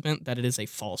participant that it is a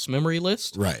false memory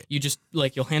list. Right. You just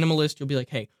like you'll hand them a list. You'll be like,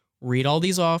 hey, read all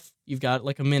these off. You've got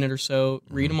like a minute or so.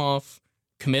 Read them off.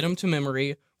 Commit them to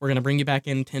memory. We're gonna bring you back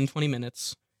in 10, 20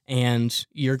 minutes, and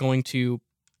you're going to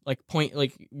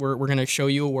we're gonna show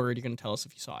you a word. You're gonna tell us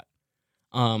if you saw it.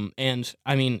 And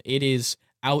I mean it is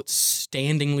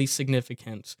outstandingly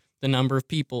significant the number of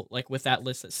people like with that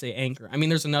list that say anger. I mean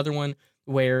there's another one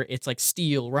where it's like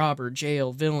steal, robber,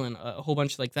 jail, villain, a whole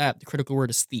bunch like that. The critical word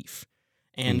is thief.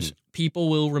 And people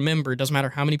will remember, doesn't matter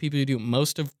how many people you do,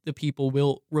 most of the people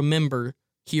will remember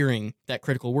hearing that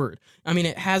critical word. I mean,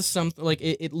 it has something like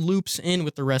it loops in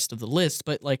with the rest of the list,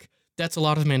 but like that's a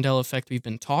lot of the Mandela Effect we've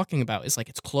been talking about. Is like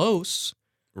it's close,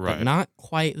 Right. but not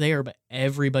quite there, but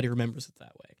everybody remembers it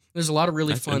that way. There's a lot of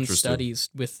really That's fun interesting. studies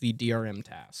with the DRM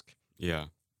task. Yeah.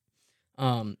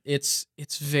 It's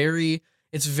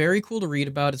very cool to read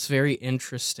about. It's very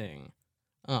interesting.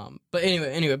 But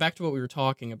anyway, back to what we were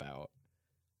talking about.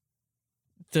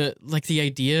 The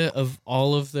idea of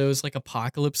all of those like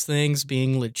apocalypse things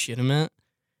being legitimate.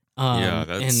 Yeah,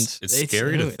 and it's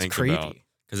scary to think creepy. about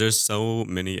because there's so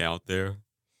many out there,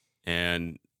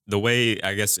 and the way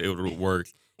I guess it would work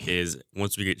is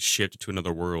once we get shifted to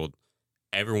another world,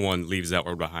 everyone leaves that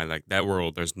world behind. Like that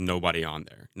world, there's nobody on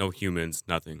there, no humans,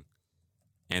 nothing,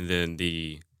 and then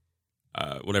the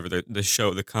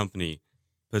company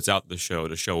puts out the show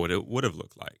to show what it would have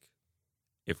looked like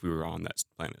if we were on that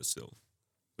planet still,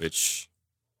 which.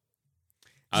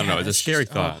 I don't know. It's a scary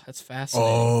thought. That's fascinating.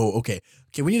 Oh, okay.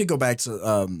 Okay, we need to go back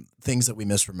to things that we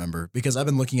misremember because I've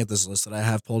been looking at this list that I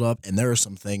have pulled up, and there are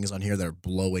some things on here that are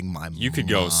blowing my mind. You could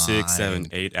go 6, 7,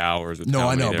 8 hours with No, how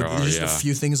I many know, there but are. there's just Yeah. a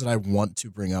few things that I want to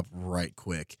bring up right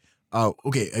quick.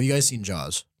 Okay, have you guys seen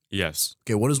Jaws? Yes.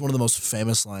 Okay, what is one of the most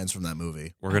famous lines from that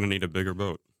movie? We're going to need a bigger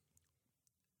boat.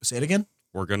 Say it again?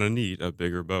 We're going to need a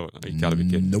bigger boat. You got to be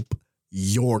kidding. Nope.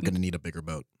 You're going to need a bigger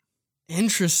boat.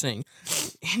 Interesting.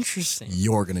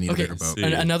 You're going to need a Okay, bigger boat. see.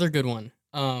 Another good one.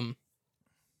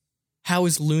 How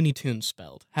is Looney Tunes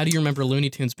spelled? How do you remember Looney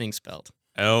Tunes being spelled?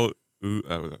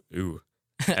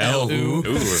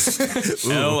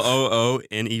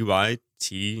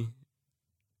 L-O-O-N-E-Y-T.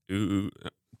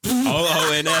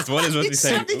 O-O-N-S. What is what we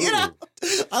say?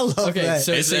 I love Okay, that.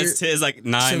 so- It's like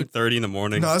 9:30 in the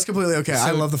morning. No, that's completely okay. I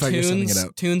So love the fact you're sending it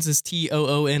out. Tunes is Toons.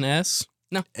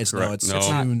 No, It's Correct. no, it's No.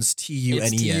 Tunes, it's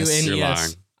Tunes. You're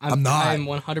lying. I'm not. I'm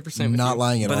 100% with Not you.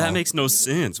 lying at But all. that makes no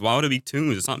sense. Why would it be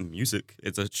tunes? It's not music.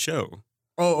 It's a show.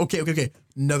 Oh, okay.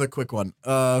 Another quick one.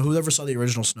 Who ever saw the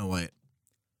original Snow White?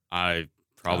 I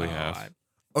probably have.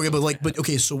 Okay,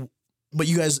 but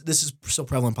you guys, this is so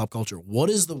prevalent in pop culture. What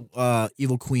does the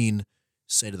evil queen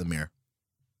say to the mirror?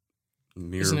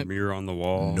 Isn't it- Mirror on the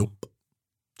wall. Nope.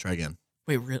 Try again.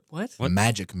 Wait, what?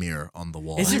 Magic mirror on the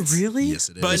wall. Is it really? Yes,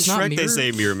 it is. But in It's not Shrek, they mirror?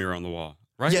 say mirror on the wall,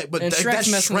 right? Yeah, but And Shrek's that's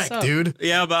messing us Shrek, up. dude.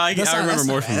 Yeah, but I remember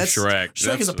more from Shrek.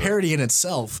 Shrek is a parody in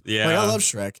itself. Yeah. Like, I love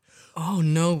Shrek. Oh,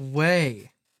 no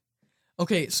way.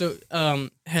 Okay, so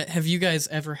have you guys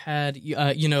ever had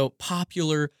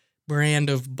popular brand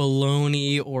of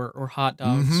bologna or hot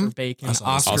dogs or bacon? I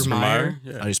saw this. Oscar Mayer.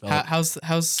 Yeah. How do you spell it?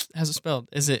 How's it spelled?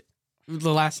 Is it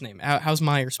the last name? How's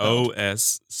Meyer spelled?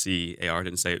 O-S-C-A-R.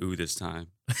 Didn't say ooh this time.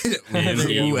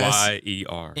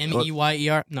 M-E-Y-E-R. M-E-Y-E-R.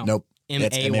 M-E-Y-E-R? No. Nope.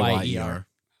 It's M-A-Y-E-R.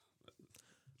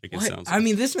 Make it What? sound I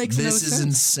mean, this makes no This is sense.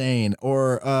 insane.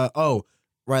 Or,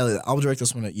 Riley, I'll direct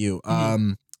this one at you.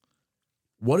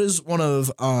 What is one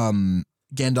of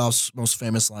Gandalf's most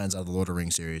famous lines out of the Lord of the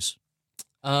Rings series?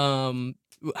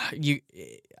 You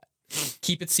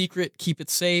keep it secret, keep it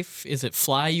safe. Is it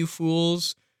fly, you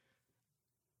fools?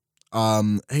 Hey,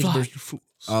 Fly, you fools.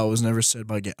 it was never said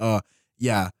by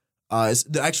yeah.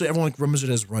 Actually, everyone remembers it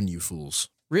as "Run, you fools."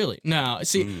 Really? No.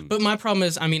 See, but my problem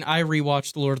is, I mean, I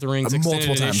rewatched The Lord of the Rings extended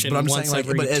Multiple times, edition but I'm once saying, like,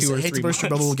 every but as 2 or I hate 3 to burst your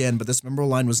months. bubble again, but this memorable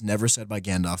line was never said by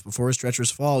Gandalf. Before his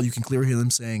treacherous fall, you can clearly hear him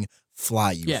saying,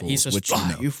 "Fly, you Yeah, fools," he says, which "Fly,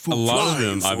 you know. you A fools." lot of Fly,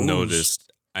 them you I've fools.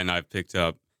 noticed and I've picked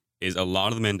up is a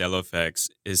lot of the Mandela effects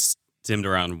is stemmed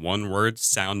around one word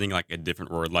sounding like a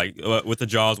different word. Like with the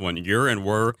Jaws one, "your" and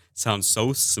 "were" sound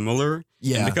so similar.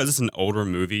 Yeah. And because it's an older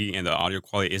movie and the audio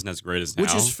quality isn't as great as now.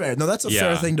 Which is fair. No, that's a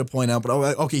fair thing to point out. But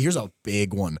okay, here's a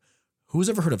big one. Who's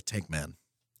ever heard of Tank Man?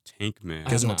 Tank Man. You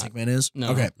guys know what Tank Man is? No.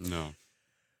 Okay. No.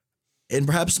 And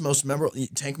perhaps the most memorable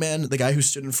Tank Man, the guy who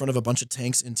stood in front of a bunch of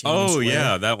tanks in Tiananmen Oh Square.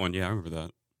 yeah, that one. Yeah, I remember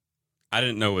that. I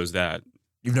didn't know it was that.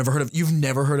 You've never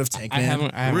heard of Tank Man? I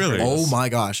haven't Really? heard of Oh this. my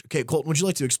gosh. Okay, Colton, would you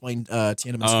like to explain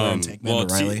Tiananmen Square and Tank Man Well,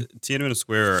 to Riley? Tiananmen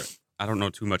Square, I don't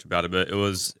know too much about it, but it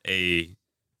was a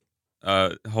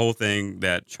whole thing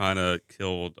that China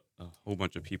killed a whole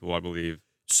bunch of people, I believe.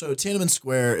 So Tiananmen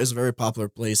Square is a very popular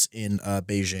place in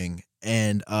Beijing,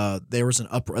 and there was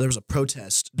a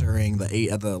protest during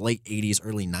the late 80s,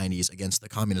 early 90s against the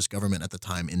communist government at the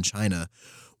time in China.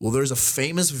 Well, there's a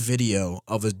famous video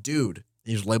of a dude,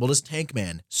 he's labeled as Tank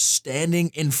Man, standing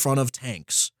in front of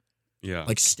tanks, Yeah.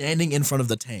 like standing in front of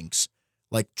the tanks,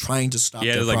 like trying to stop He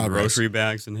their had like progress. grocery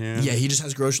bags in hand. Yeah, he just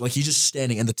has grocery, like he's just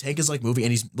standing, and the tank is like moving,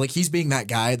 and he's being that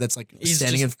guy that's like He's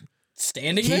standing just in.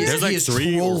 standing He there? There's like is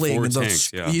 3 or 4 trolling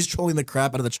tanks, yeah. He's trolling the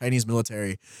crap out of the Chinese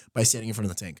military by standing in front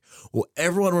of the tank. Well,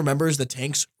 everyone remembers the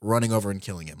tanks running over and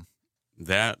killing him.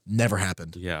 That, Never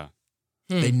happened. yeah.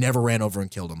 They never ran over and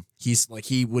killed him. He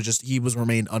was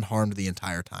remained unharmed the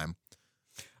entire time.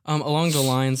 Along the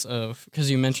lines of, because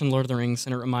you mentioned Lord of the Rings,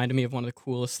 and it reminded me of one of the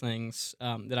coolest things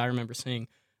that I remember seeing.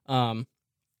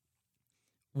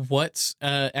 What's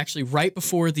actually right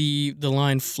before the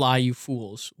line "Fly, you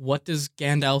fools"? What does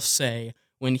Gandalf say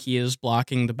when he is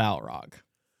blocking the Balrog?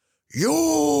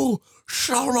 You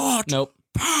shall not Nope.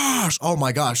 pass. Oh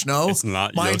my gosh, no! It's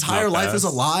not. My you entire not life is a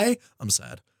pass. lie. I'm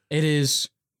sad. It is,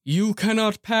 "You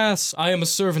cannot pass. I am a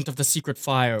servant of the secret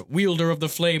fire, wielder of the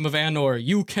flame of Anor.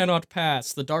 You cannot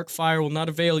pass. The dark fire will not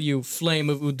avail you, flame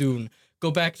of Udun.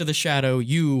 Go back to the shadow.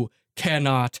 You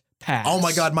cannot pass." Oh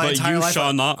my god, my But entire you life.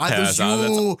 shall not pass.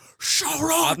 You shall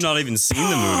not. I've not even seen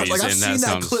the movies, Like I've and seen that that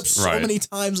sounds clip so right. many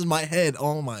times in my head.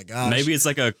 Oh my gosh. Maybe it's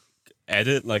like a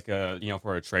edit, like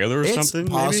for a trailer or It's something.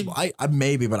 possible. Maybe? I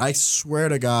maybe, but I swear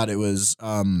to God, it was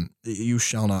you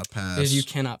shall not pass. It is, "You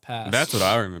cannot pass." That's what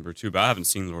I remember too, but I haven't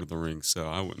seen Lord of the Rings, so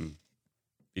I wouldn't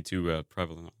be too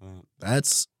prevalent on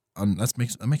that.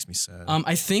 That makes me sad.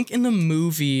 I think in the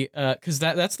movie, because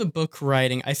that's the book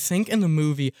writing. I think in the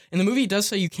movie it does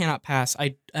say "you cannot pass."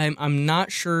 I'm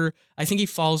not sure. I think he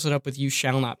follows it up with "you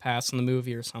shall not pass" in the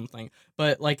movie or something.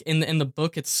 But like in the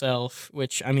book itself,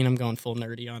 which I mean, I'm going full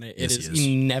nerdy on it. Yes, it is. he is.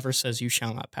 He never says "you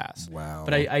shall not pass." Wow.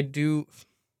 But I do.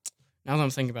 Now that I'm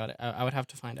thinking about it, I would have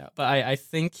to find out. But I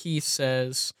think he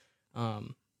says,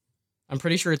 I'm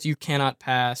pretty sure it's "you cannot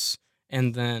pass."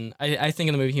 And then I think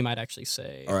in the movie he might actually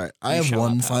say. All right, I "You have shall not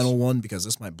one pass." final one because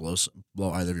this might blow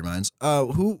either of your minds.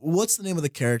 What's the name of the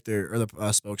character or the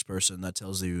spokesperson that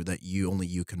tells you that only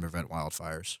you can prevent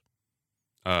wildfires?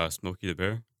 Smokey the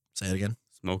Bear. Say it again.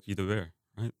 Smokey the Bear,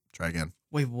 right? Try again.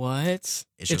 Wait, what?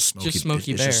 It's just Smokey. Just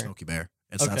Smokey It's Bear. just Smokey Bear.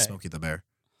 It's not Okay. Smokey the Bear.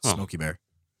 Huh. Smokey Bear.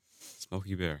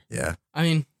 Smokey Bear. Yeah. I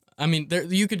mean, there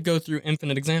you could go through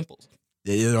infinite examples.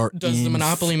 They are Does the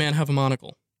Monopoly Man have a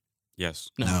monocle? Yes.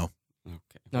 No. Okay.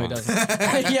 No, he fine.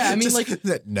 doesn't. Yeah, I mean,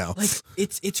 like no. Like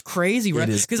it's crazy, right?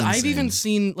 It is Because I've even insane.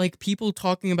 seen like people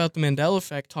talking about the Mandela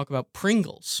Effect talk about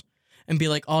Pringles and be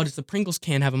like, "Oh, does the Pringles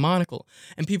can have a monocle?"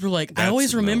 And people are like, "I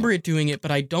always remember it doing it, but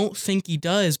I don't think he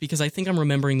does because I think I'm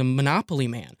remembering the Monopoly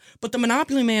Man. But the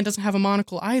Monopoly Man doesn't have a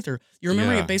monocle either. You're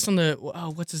remembering Yeah. it based on the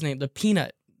what's his name, the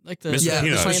Peanut, like the Mr. Yeah,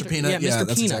 Peanut. Mr. Peanut. Yeah, Mr.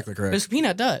 that's Peanut. exactly correct. Mr.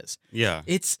 Peanut does. Yeah.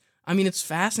 It's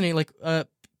fascinating. Like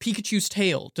Pikachu's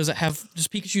tail. Does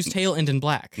Pikachu's tail end in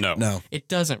black? No. No. It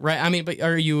doesn't, right? I mean, but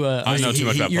are you? I know too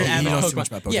much about You're an Pokemon. avid He knows Pokemon. too much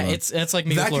about Yeah, Pokemon. it's like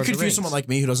me That with could Lord of the confuse Rings. someone like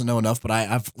me who doesn't know enough, but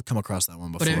I've come across that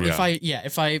one But before.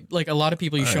 if I like a lot of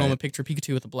people, you show them a picture of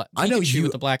Pikachu with a black. I know you-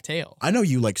 with a black tail. I know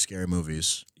you like scary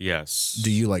movies. Yes. Do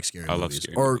you like scary I love movies?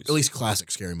 scary Or movies. at least classic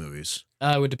scary movies?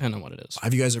 It would depend on what it is.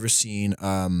 Have you guys ever seen? Which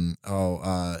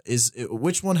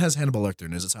one has Hannibal Lecter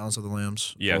in? Is it Silence of the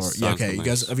Lambs? Yes. Okay.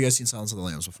 Have you guys seen Silence of the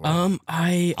Lambs before?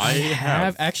 I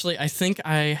have actually. I think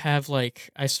I have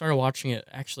I started watching it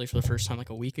actually for the first time like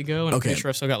a week ago, and I'm pretty sure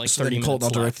I've still got 30 minutes Colton, I'll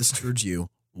direct left. this towards you.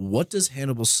 What does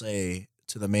Hannibal say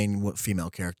to the main female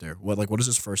character? What is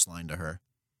his first line to her?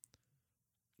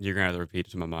 You're gonna have to repeat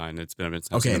it to my mind. It's been a minute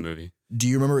since I've seen the movie. Do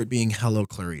you remember it being "Hello,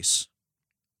 Clarice"?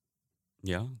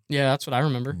 Yeah. Yeah, that's what I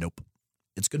remember. Nope.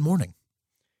 It's "Good morning."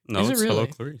 No, Is it it's really? Hello,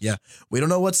 Clarice. Yeah. We don't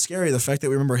know what's scary, the fact that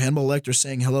we remember Hannibal Lecter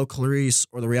saying "Hello, Clarice,"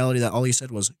 or the reality that all he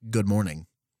said was "Good morning."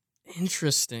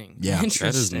 Interesting. Yeah. Interesting.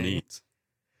 That is neat.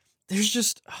 There's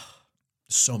just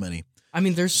So many. I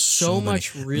mean, there's so many.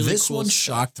 much really This cool one stuff.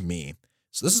 shocked me.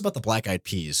 So this is about the Black Eyed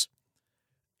Peas.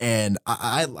 And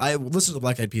I listened to the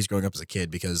Black Eyed Peas growing up as a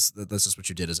kid because that's just what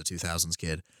you did as a 2000s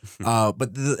kid.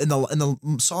 But in the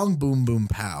song "Boom Boom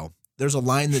Pow," there's a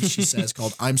line that she says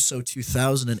called "I'm so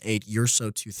 2008, you're so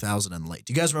 2000 and late."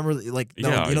 Do you guys remember you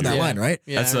know that line, right?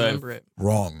 Yeah, That's I remember it.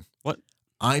 Wrong. What?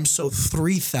 "I'm so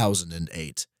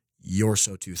 3008, you're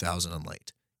so 2000 and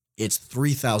late." It's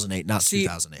 3008, not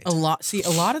 2008. A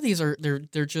lot of these are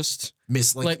they're just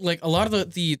like a lot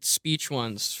of the speech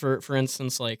ones for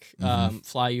instance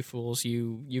fly you fools,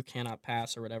 you cannot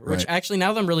pass or whatever. Which Right. actually,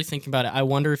 now that I'm really thinking about it, I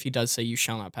wonder if he does say you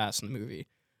shall not pass in the movie.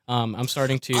 I'm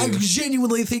starting to. I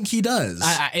genuinely think he does.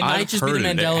 It might just be the heard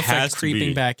it. Mandela It has Effect to creeping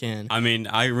be. back in. I mean,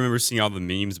 I remember seeing all the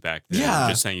memes back then. Yeah.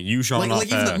 Just saying, you shall not like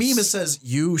pass. even the meme, it says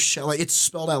 "you shall," like it's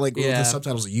spelled out with Yeah. the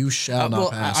subtitles "you shall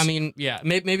not pass." I mean, yeah,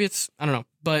 maybe it's, I don't know,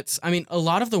 but I mean, a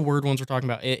lot of the word ones we're talking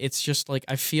about, it's just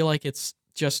I feel like it's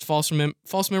just false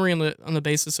memory on the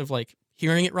basis of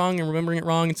hearing it wrong and remembering it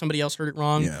wrong, and somebody else heard it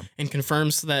wrong and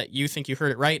confirms that you think you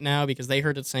heard it right now because they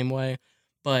heard it the same way.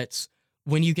 But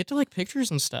when you get to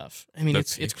pictures and stuff, I mean,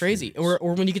 it's crazy. Or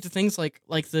when you get to things like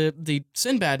the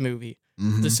Sinbad movie,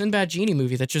 the Sinbad Genie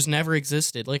movie that just never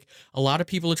existed. A lot of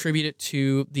people attribute it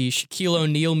to the Shaquille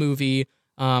O'Neal movie.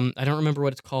 I don't remember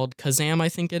what it's called. Kazam, I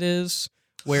think it is,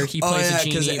 where he plays a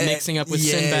genie mixing up with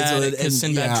Sinbad because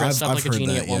Sinbad dressed up like a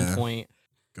genie at one point.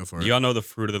 Go for it. Do y'all know the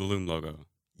Fruit of the Loom logo?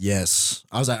 Yes,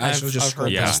 I was just I've heard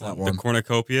scrolling Yeah, past that one. the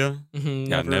cornucopia. Mm-hmm,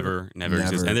 Yeah, never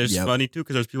exists. And there's funny too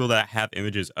because there's people that have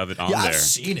images of it on Yeah, there. I've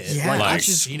seen it. Yeah, I've which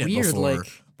is seen it weird, before,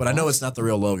 but I know it's not the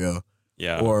real logo.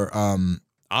 Yeah. Or I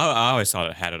always thought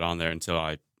it had it on there until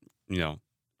I,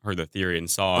 heard the theory and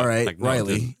saw it. all right, no, it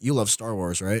Riley, didn't. you love Star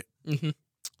Wars, right? Mm-hmm.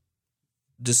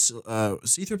 Does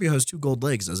C-3PO has 2 gold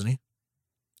legs, doesn't he?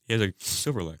 He has a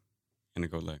silver leg and a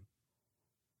gold leg.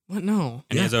 What? No.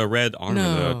 And he has a red arm in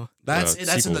No. That's in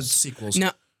the sequels. sequels.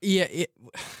 No. Yeah.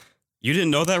 You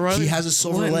didn't know that, right? He has a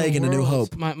silver What in leg the in A New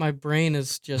world? Hope. My brain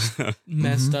is just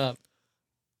messed up.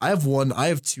 I have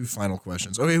 2 final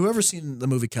questions. Okay, whoever seen the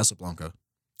movie Casablanca?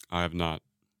 I have not.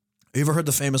 Have you ever heard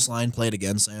the famous line, "Play it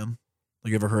again, Sam"?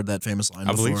 You ever heard that famous line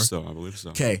I before? believe so.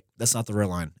 Okay, that's not the real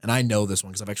line. And I know this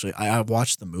one because I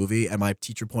watched the movie and my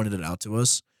teacher pointed it out to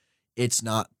us. It's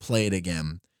not "play it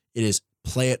again." It is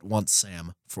 "play it once,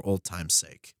 Sam, for old time's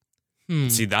sake."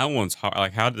 See, that one's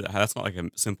hard. That's not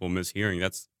a simple mishearing.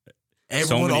 That's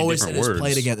Everyone many always said different it's words.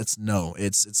 "play it again."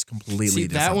 It's completely See,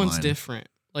 different. that one's line. different.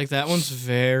 That one's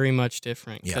very much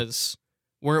different Yeah. because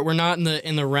we're not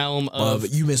in the realm of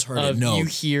you misheard it. No, you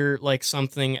hear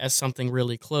something as something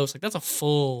really close. That's a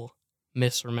full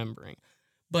misremembering.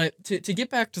 But to get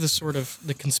back to the sort of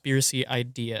the conspiracy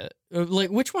idea,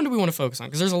 which one do we want to focus on?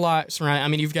 Because there's a lot surrounding. I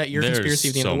mean, you've got your conspiracy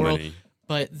of the end of the world, many.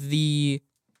 but the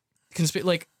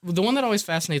the one that always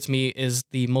fascinates me is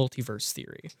the multiverse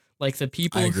theory. The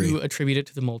people who attribute it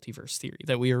to the multiverse theory,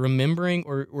 that we are remembering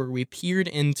or we peered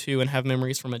into and have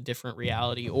memories from a different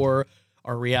reality, or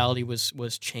our reality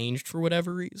was changed for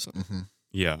whatever reason. Mm-hmm.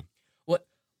 Yeah.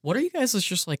 What are you guys'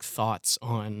 just thoughts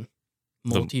on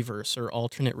multiverse or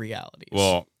alternate realities?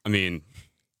 Well, I mean,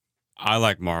 I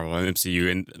like Marvel and MCU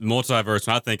and multiverse.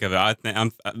 When I think of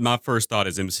it, my first thought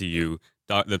is MCU,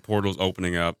 the portals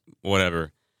opening up,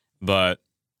 whatever. But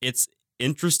it's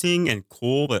interesting and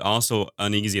cool, but also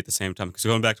uneasy at the same time. Because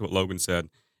going back to what Logan said,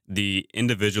 the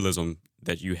individualism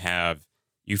that you have,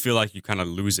 you feel like you kind of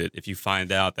lose it if you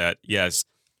find out that, yes,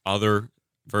 other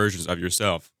versions of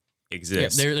yourself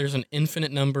exist. Yeah, there's an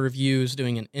infinite number of yous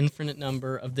doing an infinite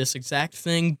number of this exact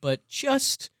thing, but a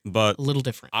little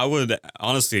different. I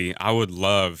would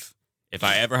love, if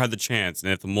I ever had the chance,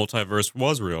 and if the multiverse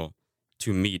was real,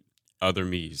 to meet other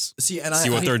me's. See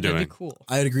what they're doing. That'd be cool.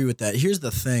 I'd agree with that. Here's the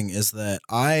thing: is that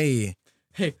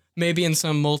Hey, maybe in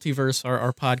some multiverse,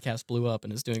 our podcast blew up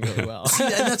and is doing really well. See,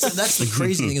 and that's the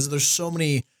crazy thing is that there's so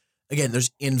many. again,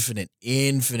 there's infinite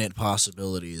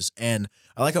possibilities. And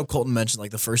I like how Colton mentioned,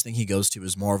 like, the first thing he goes to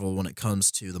is Marvel when it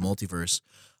comes to the multiverse.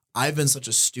 I've been such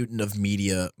a student of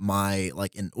media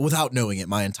without knowing it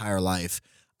my entire life.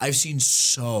 I've seen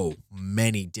so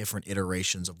many different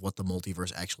iterations of what the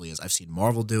multiverse actually is. I've seen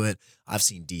Marvel do it. I've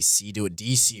seen DC do it.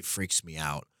 DC freaks me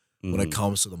out when it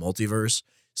comes to the multiverse,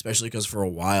 especially because for a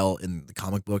while in the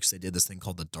comic books, they did this thing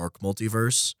called the dark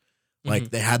multiverse.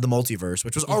 Like, they had the multiverse,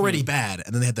 which was already bad,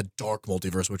 and then they had the dark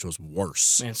multiverse, which was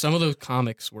worse. Man, some of the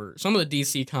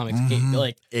DC comics,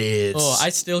 I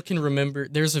still can remember.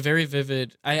 There's a very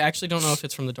vivid, I actually don't know if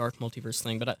it's from the dark multiverse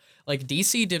thing, but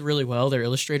DC did really well. Their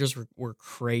illustrators were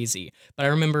crazy. But I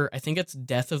remember, I think it's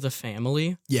Death of the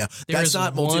Family. Yeah, that's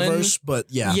not multiverse, but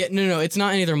yeah. Yeah, no, it's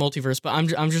not any of their multiverse, but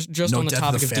I'm just on the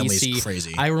topic of DC.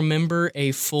 Crazy. I remember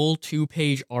a full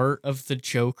 2-page art of the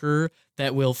Joker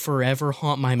that will forever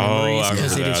haunt my memories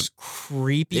because it is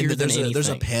creepier than anything. There's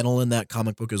a panel in that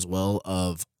comic book as well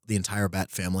of the entire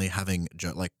Bat family having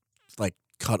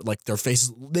cut their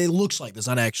faces. They looks like this,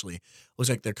 not actually. Looks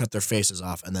like they cut their faces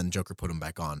off and then Joker put them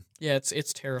back on. Yeah,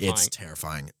 it's terrifying. It's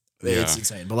terrifying. Yeah. It's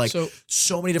insane. But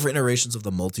so many different iterations of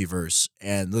the multiverse,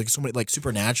 and so many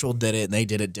Supernatural did it and they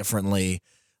did it differently.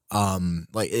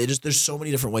 There's so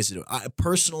many different ways to do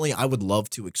it. I would love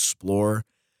to explore.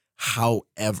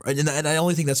 However, and I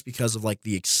only think that's because of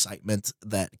the excitement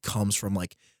that comes from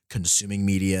consuming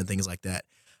media and things like that.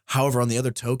 However, on the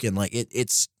other token,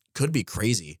 it's could be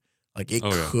crazy.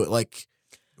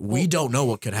 We don't know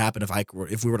what could happen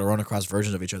if we were to run across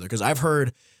versions of each other. Because I've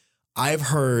heard, and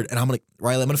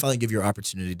Riley, I'm gonna finally give you an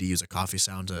opportunity to use a coffee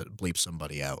sound to bleep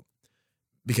somebody out.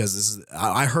 Because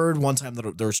I heard one time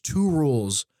that there's 2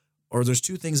 rules, or there's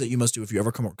 2 things that you must do if you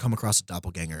ever come across a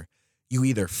doppelganger. You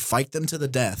either fight them to the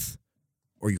death,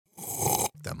 or you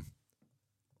them.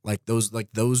 Those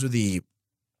are the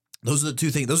 2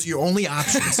 things. Those are your only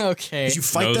options. Okay. You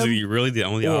fight those them. Are really the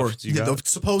only options you got?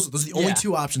 Suppose those are the only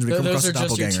 2 options when you come across a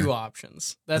doppelganger. Those are just your 2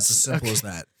 options. That's as simple as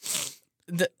that.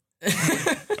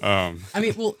 I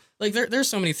mean, well, there's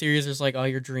so many theories. There's all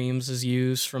your dreams is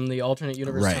used from the alternate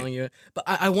universe telling you. But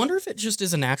I wonder if it just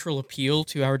is a natural appeal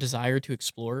to our desire to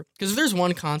explore. Because if there's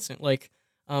one constant,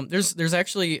 there's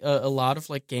actually a lot of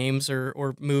games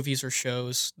or movies or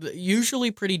shows,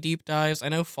 usually pretty deep dives. I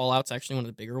know Fallout's actually one of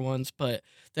the bigger ones, but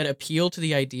that appeal to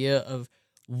the idea of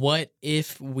what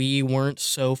if we weren't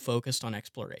so focused on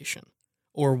exploration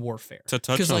or warfare. To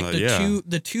touch on that,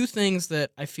 the two things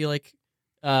that I feel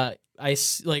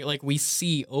we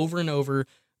see over and over,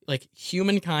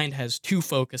 humankind has 2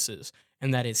 focuses,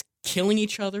 and that is killing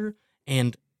each other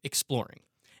and exploring.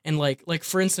 And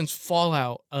for instance,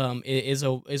 Fallout is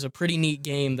a pretty neat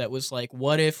game that was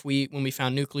what if when we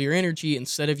found nuclear energy,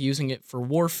 instead of using it for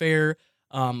warfare,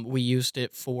 we used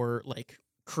it for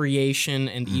creation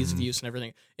and ease of use and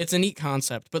everything. It's a neat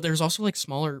concept, but there's also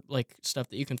smaller stuff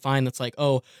that you can find that's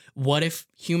what if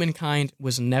humankind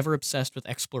was never obsessed with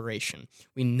exploration?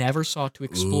 We never sought to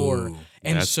explore. Ooh,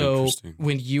 and so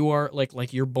when you are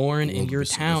you're born in your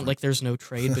town, there's no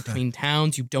trade between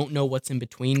towns. You don't know what's in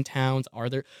between towns. Are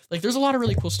there there's a lot of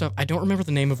really cool stuff. I don't remember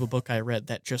the name of a book I read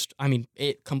that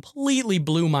it completely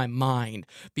blew my mind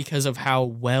because of how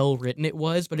well written it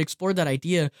was, but explored that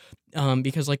idea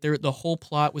because the whole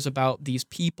plot was about these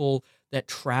people that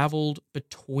traveled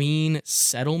between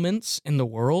settlements in the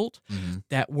world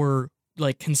that were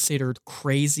considered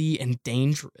crazy and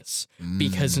dangerous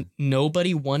because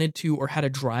nobody wanted to or had a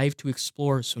drive to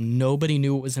explore, so nobody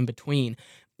knew what was in between.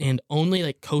 And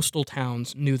only coastal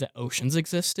towns knew that oceans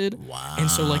existed. Wow.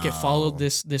 And so it followed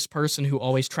this person who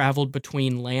always traveled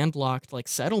between landlocked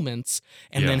settlements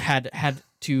and then had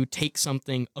to take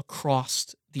something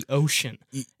across the ocean.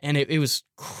 And it was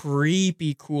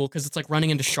creepy cool because it's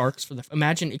running into sharks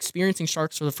imagine experiencing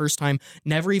sharks for the first time,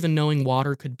 never even knowing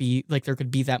water could be there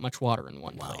could be that much water in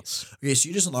one place. Okay, so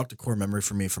you just unlocked a core memory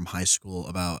for me from high school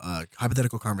about a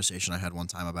hypothetical conversation I had one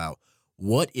time about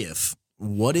what if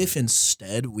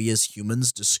instead we as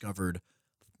humans discovered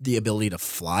the ability to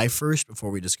fly first before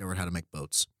we discovered how to make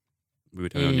boats? We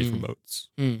would have no need for boats.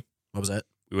 What was that?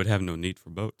 We would have no need for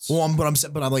boats. Well, I'm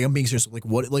being serious. We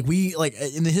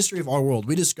in the history of our world,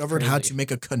 we discovered how to make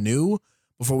a canoe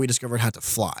before we discovered how to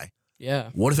fly. Yeah.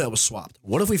 What if that was swapped?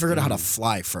 What if we figured out how to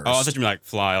fly first? Oh, I thought you meant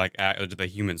fly, the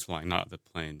humans flying, not the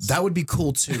planes. That would be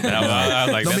cool too.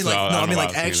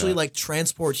 Actually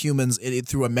transport humans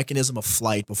through a mechanism of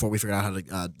flight before we figured out how to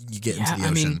get into the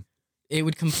ocean. It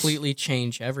would completely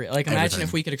change imagine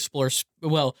if we could explore.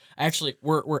 Well, actually,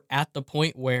 we're at the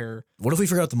point where. What if we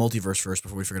figured out the multiverse first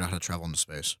before we figured out how to travel into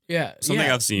space? Yeah, something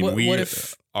I've seen. We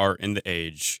are in the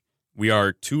age we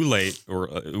are too late, or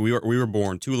we were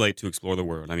born too late to explore the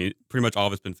world. I mean, pretty much all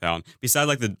of it's been found. Besides,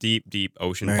 like the deep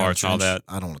ocean Mariana parts and all Trench,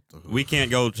 that, I don't. we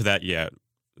can't go to that yet.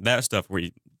 That stuff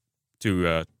too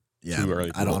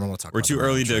early. I don't want to talk. We're about too the early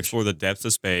Mariana to Trench. explore the depths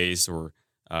of space or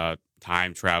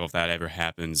time travel if that ever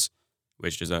happens,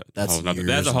 which is That's whole nother, years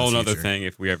that's a in the whole other future. thing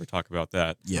if we ever talk about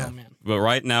that. Yeah. Oh, man. But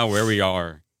right now, where we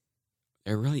are,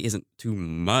 there really isn't too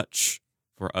much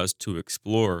for us to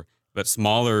explore, but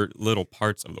smaller little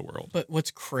parts of the world. But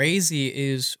what's crazy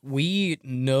is we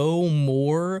know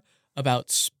more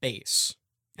about space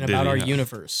and about our Yeah.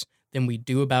 universe than we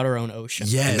do about our own ocean.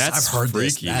 Yes, And that's I've heard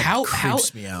this. freaky. That How-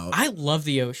 creeps me out. I love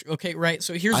the ocean. Okay, right.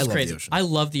 So here's I what's love the crazy. ocean. I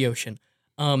love the ocean.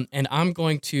 And I'm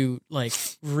going to like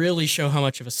really show how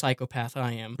much of a psychopath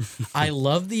I am. I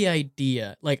love the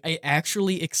idea. Like, it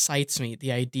actually excites me.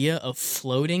 The idea of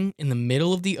floating in the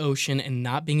middle of the ocean and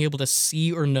not being able to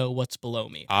see or know what's below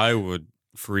me. I would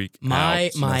freak My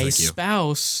out. my thank you.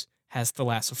 spouse has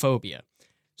thalassophobia.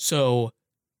 So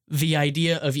the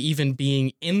idea of even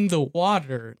being in the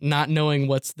water, not knowing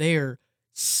what's there,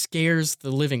 scares the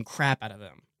living crap out of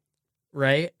them.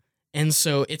 Right? And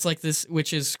so it's like this,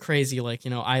 which is crazy. Like,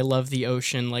 you know, I love the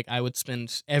ocean. Like, I would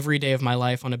spend every day of my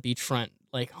life on a beachfront,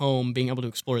 like home, being able to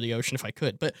explore the ocean if I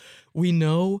could. But we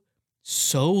know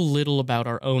so little about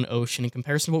our own ocean in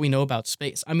comparison to what we know about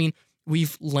space. I mean,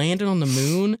 we've landed on the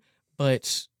moon,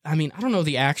 but I mean, I don't know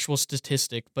the actual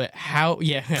statistic, but how,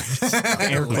 yeah,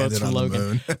 air quotes Landed from on the Logan.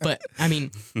 moon. But I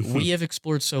mean, we have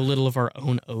explored so little of our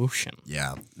own ocean.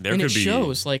 Yeah. There And could it be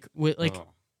shows like oh,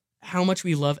 how much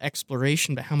we love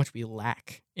exploration, but how much we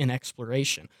lack in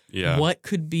exploration. yeah. What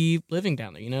could be living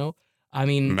down there, you know? I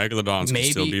mean, Megalodons could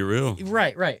still maybe- be real.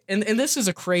 right. And this is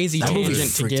a crazy That movie tangent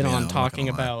to freaked get me out, on I'm not talking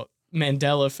gonna lie. about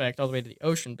Mandela Effect all the way to the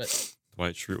ocean, but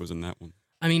Dwight Schrute was in that one.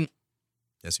 I mean,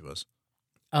 Yes, he was.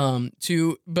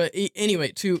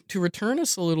 anyway, to return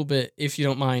us a little bit, if you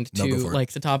don't mind, No, to go for it.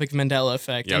 like the topic of Mandela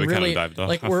Effect. Yeah, and we kind really, of dived off.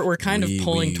 like we're kind of We-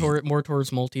 pulling more towards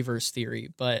multiverse theory,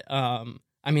 but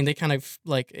I mean, they kind of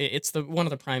like it's one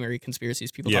of the primary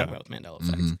conspiracies people talk Yeah. about with Mandela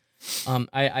Effect. Mhm.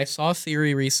 I saw a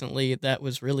theory recently that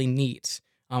was really neat.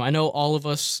 I know all of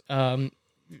us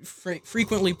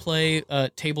frequently play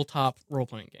tabletop role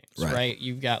playing games, Right. right?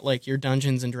 You've got like your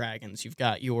Dungeons and Dragons, you've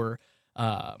got your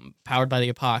Powered by the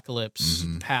Apocalypse,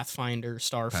 Mhm. Pathfinder,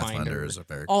 Pathfinder Starfinder, is a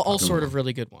very all popular sort one. of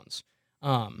really good ones.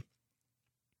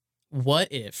 What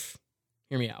if,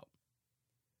 hear me out,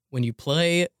 when you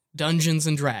play Dungeons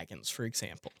and Dragons, for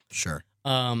example, Sure.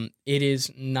 it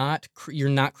is not you're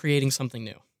not creating something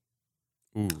new.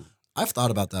 Ooh. I've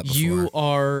thought about that before. You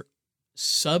are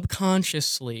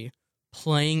subconsciously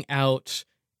playing out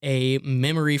a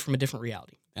memory from a different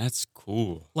reality. That's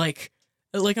cool. Like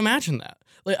imagine that.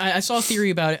 Like I saw a theory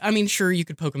about it. I mean, sure, you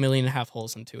could poke 1.5 million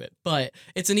holes into it, but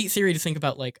it's a neat theory to think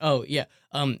about. Like, oh yeah,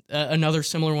 another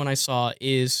similar one I saw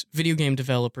is video game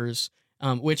developers,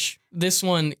 which this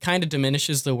one kind of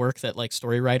diminishes the work that like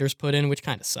story writers put in, which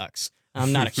kind of sucks.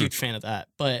 I'm not a huge fan of that,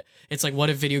 but it's like, what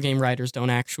if video game writers don't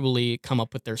actually come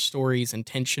up with their stories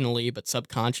intentionally, but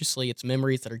subconsciously it's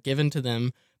memories that are given to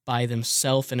them by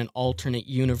themselves in an alternate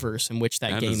universe in which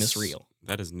that game is real.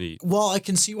 That is neat. Well, I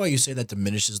can see why you say that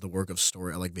diminishes the work of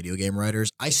story like video game writers.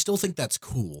 I still think that's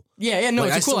cool Yeah, no,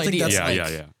 Like, I it's a cool still think idea. that's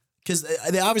Yeah. like- because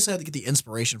they obviously have to get the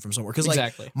inspiration from somewhere. Because like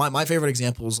Exactly. my favorite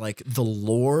example is like the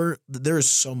lore. There is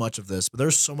so much of this, but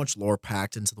there's so much lore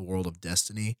packed into the world of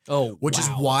Destiny, Oh, which is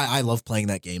wow. why I love playing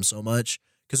that game so much.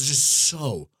 Because there's just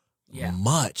so Yeah.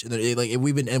 much, and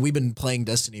we've been playing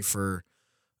Destiny for,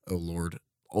 oh Lord,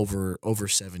 over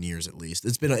 7 years at least.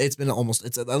 It's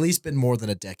at least been more than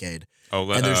a decade.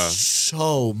 Oh, And there's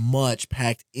so much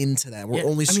packed into that. We're Yeah,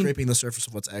 only I mean, scraping the surface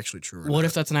of what's actually true. What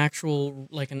if that's an actual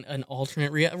like an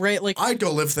alternate right? Like I'd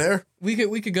go live there? we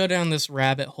could go down this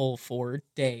rabbit hole for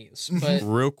days, but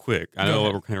real quick, I Go know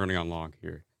ahead. we're kind of running on long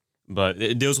here, but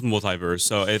it deals with multiverse.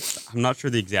 So I'm not sure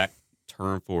the exact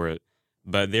term for it,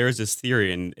 but there's this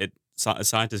theory, and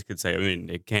scientists could say, I mean,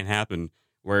 it can happen,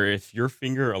 where if your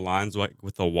finger aligns like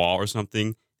with a wall or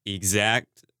something, the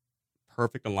exact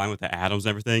perfect alignment with the atoms and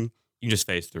everything, you just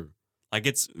phase through. Like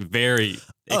it can very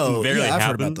I've heard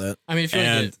happen. about that. I mean, if you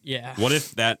And like yeah. What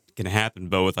if that can happen,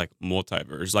 but with like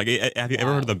multiverse? Like, have you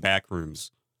ever heard of the back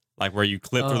rooms? Like where you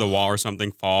clip through the wall or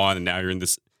something, fall, and now you're in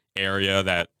this area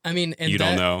that I mean, and you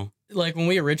don't know. Like when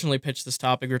we originally pitched this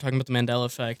topic, we were talking about the Mandela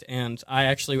Effect, and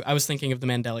I was thinking of the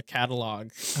Mandela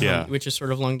catalog, Yeah. which is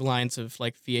sort of along the lines of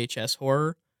like VHS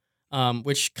horror,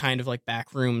 which kind of like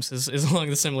back rooms is along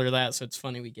the similar to that. So it's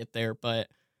funny we get there, but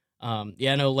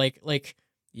yeah, no, like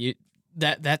you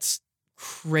that's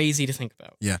crazy to think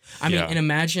about. Yeah. I mean, Yeah. and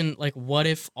imagine, like, what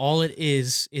if all it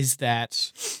is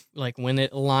that, like, when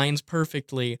it aligns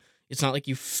perfectly, it's not like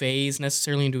you phase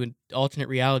necessarily into an alternate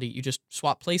reality. You just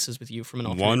swap places with you from an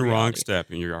alternate One reality. wrong step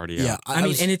and you're already Yeah. out. I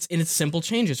mean, and it's simple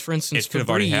changes. For instance, It could have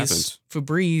already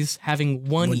Febreeze having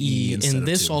one E instead in of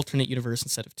this 2. alternate universe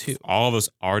instead of 2. All of us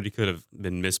already could have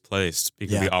been misplaced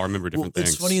because Yeah. we all remember different things.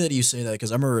 It's funny that you say that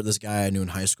because I remember this guy I knew in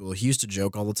high school. He used to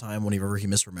joke all the time whenever he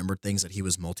misremembered things that he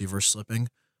was multiverse slipping.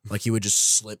 Like he would just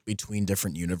slip between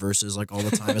different universes like all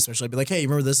the time. Especially I'd be like, hey, you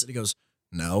remember this? And he goes,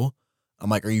 no. I'm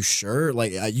like, are you sure?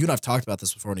 Like you and I've talked about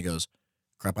this before. And he goes,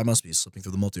 crap, I must be slipping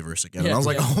through the multiverse again. And Yeah, I was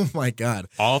like, yeah. oh my God.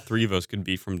 All three of us could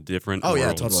be from different Oh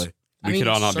worlds. yeah, totally. We I mean, could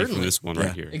all not be certainly. from this one Yeah.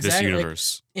 right here, Exactly, this like-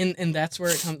 universe. And that's where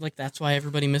it comes, like, that's why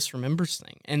everybody misremembers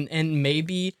things. And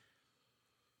maybe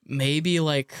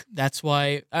like that's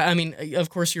why I mean,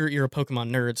 of course you're a Pokemon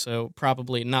nerd, so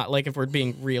probably not, like, if we're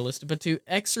being realistic, but to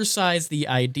exercise the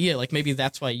idea, like, maybe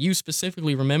that's why you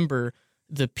specifically remember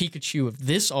the Pikachu of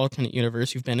this alternate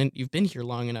universe. You've been here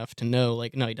long enough to know,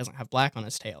 like, no, he doesn't have black on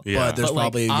his tail. Yeah. But there's But, like,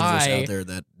 probably a universe I- out there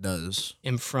that does.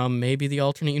 Am from maybe the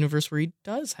alternate universe where he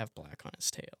does have black on his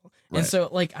tail. Right. And so,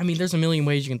 like, I mean, there's a million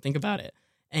ways you can think about it.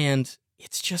 And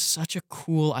it's just such a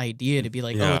cool idea to be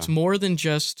like, oh, Yeah. it's more than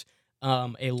just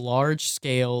a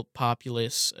large-scale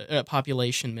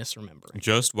population misremembering.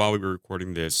 Just while we were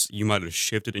recording this, you might have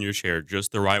shifted in your chair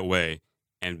just the right way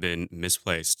and been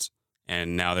misplaced.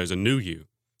 And now there's a new you.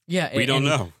 Yeah, We don't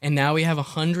know. And now we have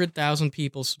 100,000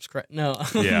 people subscribe. No.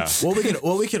 Yeah. What we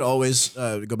could always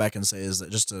go back and say is that,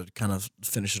 just to kind of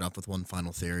finish it up with one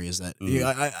final theory, is that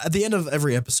at the end of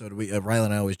every episode, we Riley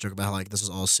and I always joke about how, like, this is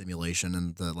all simulation,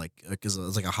 and the, like, because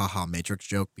it's like a haha Matrix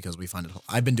joke, because we find it.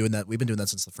 I've been doing that. We've been doing that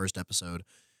since the first episode,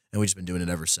 and we've just been doing it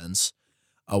ever since.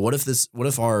 What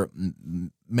if our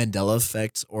Mandela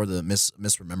effect or the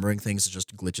misremembering things is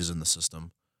just glitches in the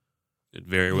system? It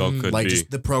very well could Like be.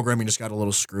 just the programming just got a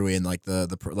little screwy, and like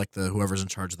the whoever's in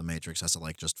charge of the Matrix has to,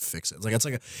 like, just fix it.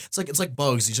 It's like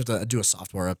bugs. You just have to do a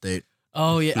software update.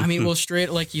 Oh, yeah. I mean, well, straight,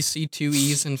 like, you see 2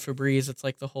 E's in Febreeze. It's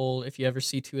like the whole, if you ever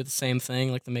see 2 of the same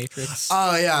thing, like the Matrix.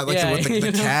 Oh yeah, like Yeah, the you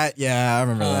know? cat. Yeah, I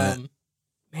remember that.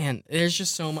 Man, there's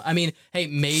just so much. I mean, hey,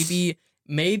 maybe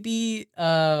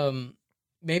the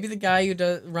guy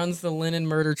who runs the Linen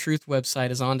Murder Truth website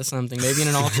is onto something. Maybe in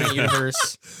an alternate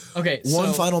universe. Okay, so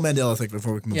One final Mandela thing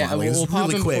before we can move yeah, on. Like, we'll this is pop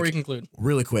really in quick. before we conclude.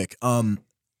 Really quick.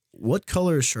 What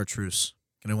color is chartreuse?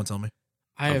 Can anyone tell me?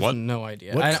 I have what? no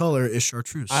idea. What color is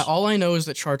chartreuse? All I know is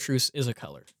that chartreuse is a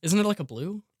color. Isn't it like a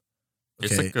blue?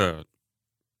 It's Okay. like a...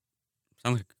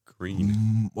 Sound like a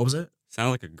green. What was it?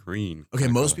 Sound like a green. Okay,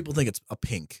 kinda most color. people think it's a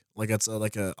pink, like it's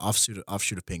like a offshoot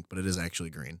of pink, but it is actually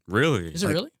green. Really? Is it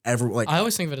Like, really? I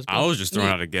always think of it as blue. I was just throwing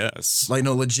Neat. out a guess. like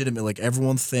no, legitimate. Like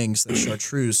everyone thinks that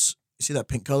chartreuse. You see that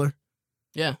pink color?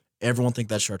 Yeah. Everyone think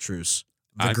that's chartreuse.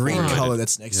 The I green thought- color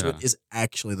that's next to it yeah. is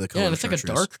actually the color. Yeah, and of it's like a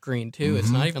chartreuse. dark green too. It's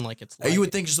Mhm. not even like it's light. You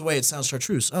would think just the way it sounds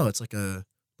chartreuse. Oh, it's like a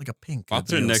pink. I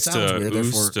put it next sounds to weird,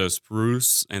 therefore- to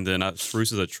spruce, and then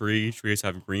spruce is a tree. Trees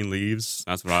have green leaves.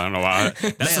 That's what I don't know why.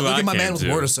 That's Man, what look I at my came man with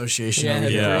to. word association. Yeah, over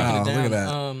here. yeah. Wow, breaking it look at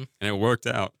down. that. And it worked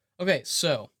out. Okay,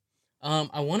 so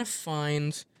I want to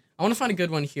find a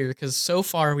good one here because so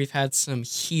far we've had some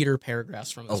heater paragraphs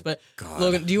from this. Oh, but God.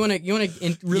 Logan, do you want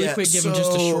to really Yeah, quick give them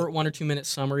just a so- short 1 or 2 minute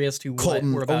summary as to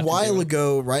Colton, what we're about a while to do?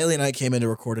 ago, Riley and I came in to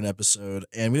record an episode,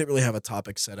 and we didn't really have a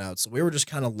topic set out, so we were just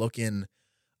kind of looking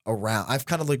around. I've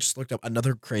kind of just looked up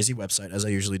another crazy website, as I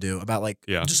usually do, about like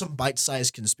Yeah. just some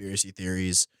bite-sized conspiracy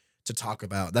theories to talk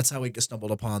about. That's how we stumbled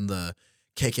upon the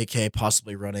KKK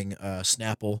possibly running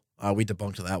Snapple. We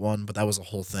debunked that one, but that was a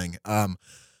whole thing.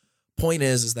 Point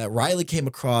is that Riley came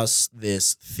across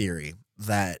this theory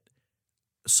that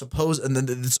and then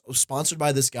it's sponsored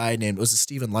by this guy named, was it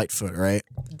Stephen Lightfoot, right?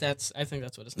 I think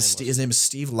that's what his name was. His name is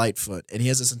Steve Lightfoot, and he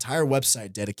has this entire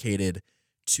website dedicated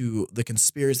to the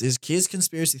conspiracy. His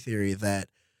conspiracy theory that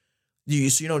you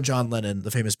know John Lennon,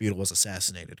 the famous Beatle, was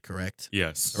assassinated, correct?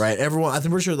 Yes. Right. Everyone, I'm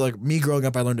pretty sure, like me growing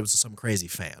up, I learned it was some crazy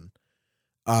fan.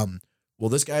 Well,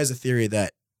 this guy has a theory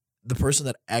that the person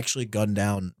that actually gunned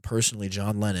down personally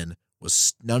John Lennon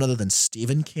was none other than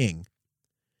Stephen King.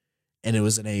 And it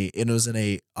was in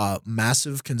a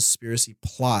massive conspiracy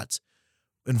plot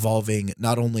involving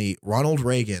not only Ronald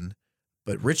Reagan,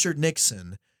 but Richard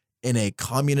Nixon in a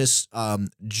communist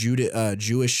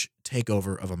Jewish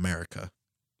takeover of America.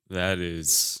 That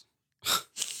is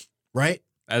Right?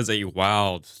 a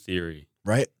wild theory.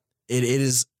 Right? It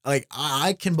is like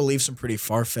I can believe some pretty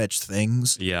far-fetched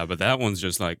things. Yeah, but that one's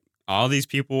just like all these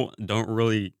people don't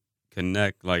really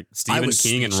connect. Like Stephen was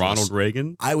King and speechless. Ronald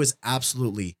Reagan. I was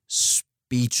absolutely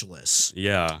speechless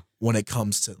Yeah. when it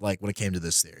came to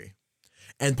this theory.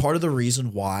 And part of the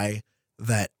reason why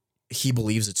that he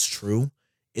believes it's true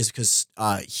is because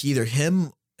either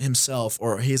himself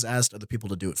or he's asked other people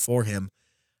to do it for him,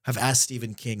 have asked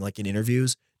Stephen King, like in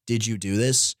interviews, did you do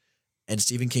this? And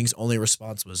Stephen King's only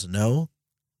response was no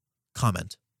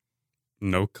comment.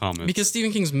 No comment. Because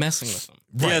Stephen King's messing with them.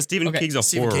 Yeah, Stephen King's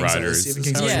a horror writer. Stephen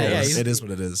King's it is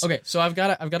what it is. Okay, so I've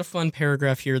got a fun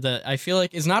paragraph here that I feel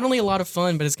like is not only a lot of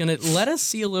fun, but it's going to let us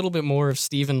see a little bit more of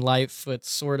Stephen Lightfoot's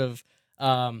sort of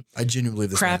I genuinely believe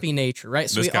this crappy nature, right?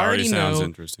 So this we guy already sounds know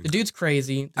interesting. the dude's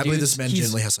crazy. I believe this man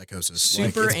genuinely has psychosis.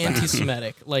 Super Like, it's bad.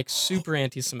 anti-Semitic, like super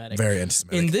anti-Semitic. Very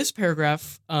anti-Semitic. In this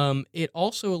paragraph, it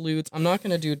also alludes. I'm not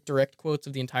going to do direct quotes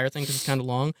of the entire thing because it's kind of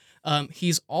long.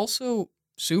 He's also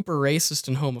super racist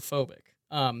and homophobic.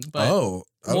 But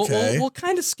okay. We'll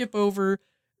kind of skip over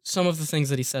some of the things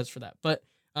that he says for that. But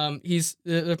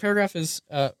the paragraph is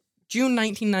June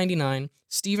 1999.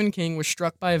 Stephen King was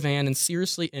struck by a van and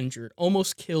seriously injured,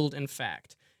 almost killed, in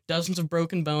fact. Dozens of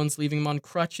broken bones, leaving him on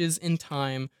crutches in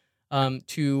time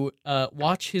to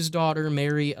watch his daughter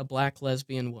marry a black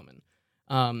lesbian woman.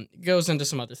 Goes into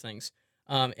some other things.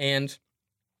 And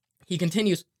he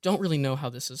continues, don't really know how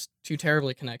this is too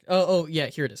terribly connected. Oh, yeah,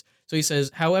 here it is. So he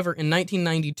says, however, in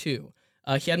 1992,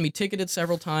 he had me ticketed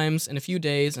several times in a few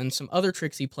days, and some other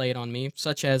tricks he played on me,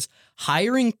 such as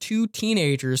hiring 2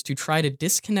 teenagers to try to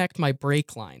disconnect my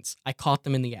brake lines. I caught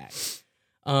them in the act.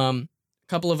 A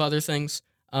couple of other things.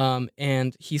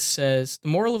 And he says, the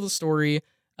moral of the story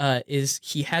is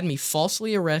he had me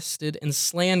falsely arrested and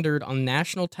slandered on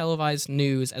national televised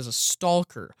news as a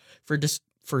stalker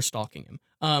for stalking him.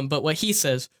 But what he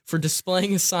says, for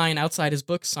displaying a sign outside his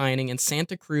book signing in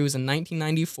Santa Cruz in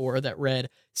 1994 that read,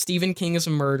 Stephen King is a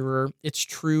murderer, it's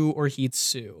true or he'd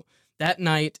sue. That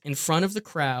night, in front of the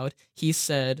crowd, he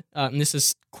said, and this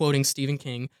is quoting Stephen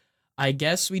King, I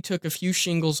guess we took a few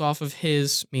shingles off of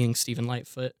his, meaning Stephen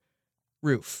Lightfoot,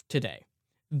 roof today.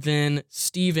 Then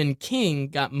Stephen King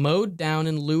got mowed down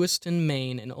in Lewiston,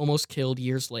 Maine, and almost killed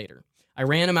years later. I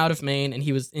ran him out of Maine, and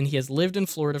he has lived in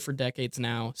Florida for decades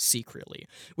now, secretly.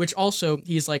 Which also,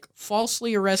 he's like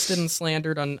falsely arrested and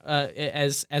slandered on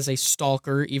as a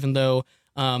stalker, even though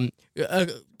to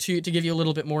give you a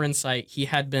little bit more insight, he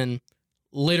had been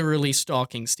literally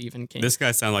stalking Stephen King. This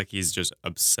guy sounds like he's just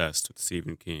obsessed with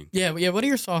Stephen King. Yeah. What are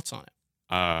your thoughts on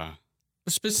it?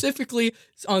 Specifically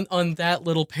on that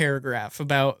little paragraph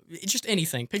about just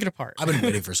anything. Pick it apart. I've been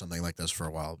waiting for something like this for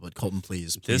a while, but Colton,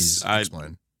 please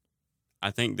explain. I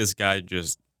think this guy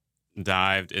just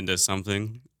dived into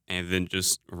something and then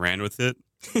just ran with it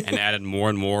and added more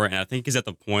and more. And I think he's at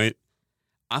the point,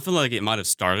 I feel like it might have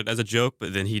started as a joke,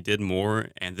 but then he did more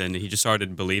and then he just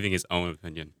started believing his own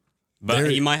opinion. But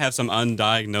he might have some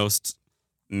undiagnosed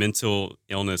mental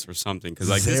illness or something. Because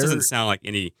this doesn't sound like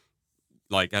any,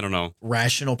 I don't know.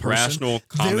 Rational person. Rational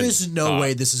common There is no thought.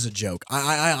 way this is a joke.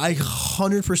 I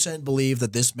 100% believe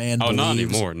that this man believes. Not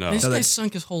anymore, no. This guy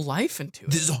sunk his whole life into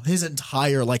it. His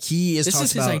entire, he is this talking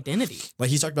is his about, identity.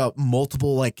 He's talked about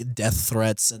multiple, death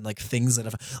threats and, things that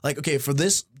have, okay, for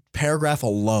this paragraph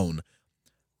alone,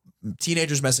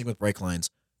 teenagers messing with brake lines,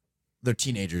 they're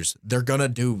teenagers. They're gonna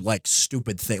do,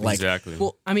 stupid things. Exactly.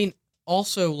 Well, I mean,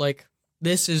 also,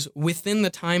 this is within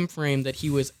the time frame that he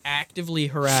was actively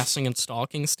harassing and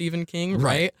stalking Stephen King,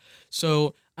 right?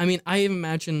 So, I mean, I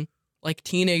imagine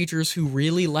teenagers who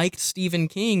really liked Stephen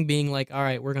King being all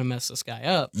right, we're gonna mess this guy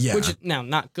up. Yeah. Which is now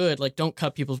not good. Don't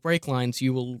cut people's brake lines.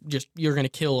 You're gonna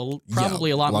kill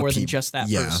probably a lot more than just that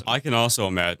person. I can also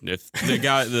imagine if the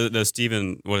guy, the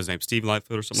Stephen, what is his name, Steve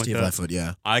Lightfoot or something Steve like that. Lightfoot,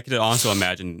 yeah. I could also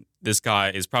imagine this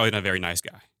guy is probably not a very nice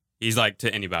guy. He's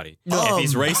to anybody. If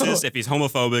he's racist, if he's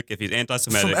homophobic, if he's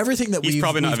anti-Semitic, From everything that he's we've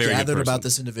probably not a very good gathered person. about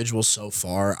this individual so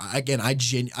far, I've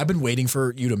been waiting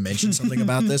for you to mention something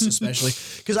about this, especially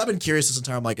because I've been curious this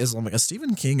entire time. Has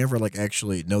Stephen King ever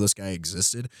actually know this guy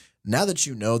existed? Now that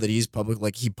you know that he's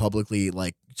he publicly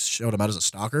showed him out as a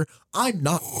stalker, I'm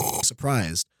not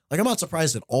surprised. I'm not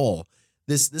surprised at all.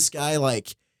 This guy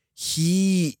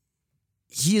he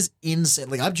is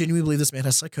insane. I genuinely believe this man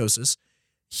has psychosis.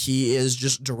 He is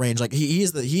just deranged. He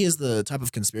is the type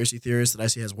of conspiracy theorist that I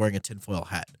see as wearing a tinfoil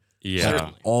hat.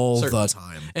 Yeah. All the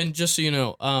time. And just so you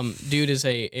know, dude is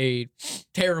a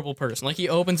terrible person. He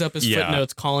opens up his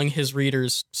footnotes calling his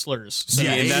readers slurs. So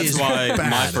Yeah, and that's why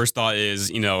bad. my first thought is,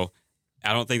 I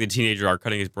don't think the teenagers are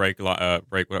cutting his brake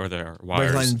whatever they are,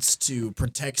 wires. Brake lines to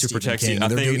protect Stephen King. I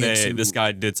They're think doing it to- this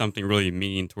guy did something really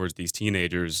mean towards these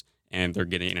teenagers, and they're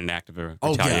getting an act of yeah,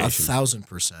 retaliation.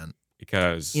 1,000%.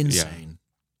 Because Insane.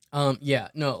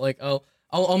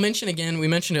 I'll mention again. We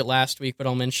mentioned it last week, but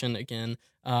I'll mention again.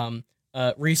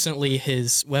 recently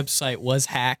his website was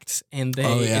hacked, and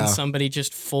and somebody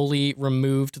just fully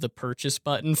removed the purchase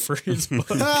button for his book,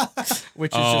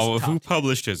 which is just who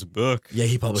published his book? Yeah,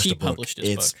 he published he a book. published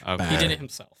his book. bad. He did it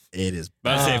himself. It is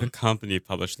But I'd say if bad. a company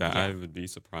published that, I would be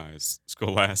surprised.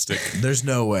 Scholastic. There's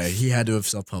no way. He had to have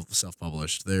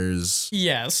self-published. There's...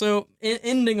 Yeah, so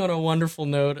ending on a wonderful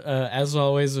note, as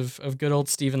always, of good old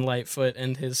Stephen Lightfoot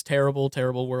and his terrible,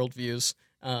 terrible worldviews.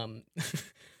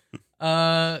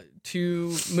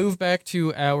 To move back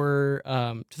to our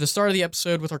to the start of the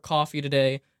episode with our coffee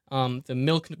today, the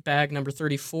milk bag number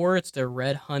 34. It's their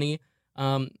red honey.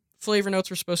 Flavor notes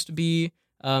are supposed to be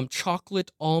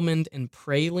chocolate, almond, and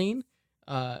praline,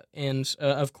 and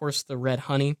of course the red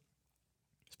honey.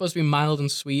 It's supposed to be mild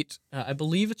and sweet. I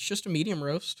believe it's just a medium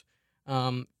roast.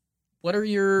 What are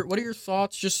your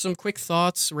thoughts? Just some quick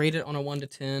thoughts. Rate it on a 1 to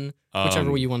 10,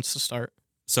 whichever way you want us to start.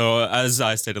 So as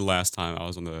I stated last time I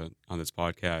was on this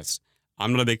podcast,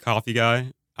 I'm not a big coffee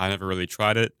guy. I never really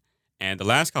tried it. And the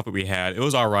last coffee we had, it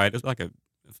was all right. It was like a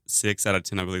 6 out of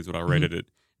 10, I believe is what I rated it.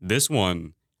 This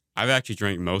one, I've actually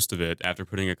drank most of it after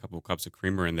putting a couple cups of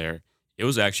creamer in there. It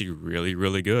was actually really,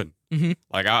 really good. Mm-hmm.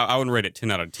 Like I wouldn't rate it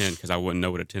 10 out of 10 because I wouldn't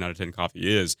know what a 10 out of 10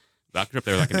 coffee is. But I put up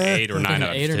there like an 8 or 9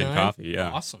 out of 10 coffee.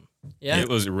 Yeah. Awesome. Yeah. It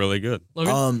was really good.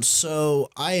 Logan? So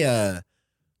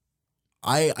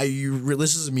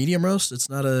this is a medium roast. It's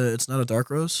not a dark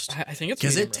roast. I think it's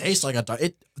because medium it tastes like a dark.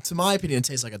 It, to my opinion, it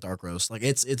tastes like a dark roast. Like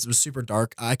it was super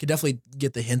dark. I could definitely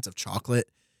get the hint of chocolate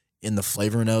in the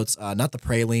flavor notes. Not the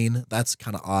praline. That's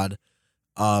kind of odd.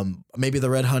 Maybe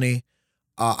the red honey.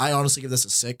 I honestly give this a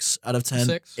 6 out of 10.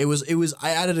 6? It was.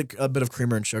 I added a bit of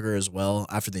creamer and sugar as well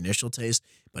after the initial taste,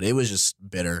 but it was just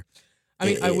bitter. I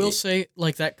mean, I will say,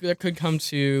 like, that could come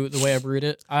to the way I brewed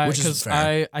it. Which is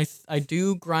fair. I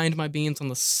do grind my beans on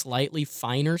the slightly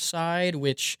finer side,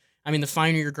 which, I mean, the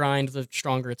finer your grind, the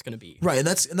stronger it's going to be. Right, and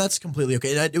that's completely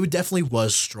okay. And it definitely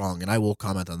was strong, and I will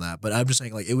comment on that. But I'm just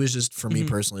saying, like, it was just, for me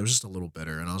personally, it was just a little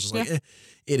bitter. And I was just like,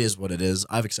 it is what it is.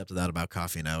 I've accepted that about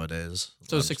coffee nowadays.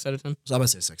 So 6 out of 10? So I'm going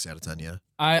to say 6 out of 10, yeah.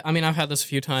 I mean, I've had this a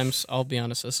few times. I'll be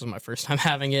honest, this is my first time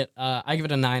having it. I give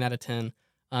it a 9 out of 10.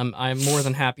 I'm more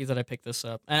than happy that I picked this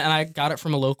up, and I got it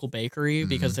from a local bakery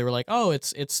because they were like, "Oh,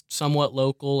 it's somewhat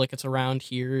local, like it's around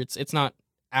here. It's not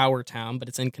our town, but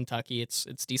it's in Kentucky. It's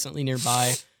decently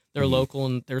nearby. They're local,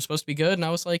 and they're supposed to be good." And I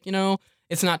was like,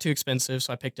 it's not too expensive,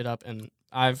 so I picked it up, and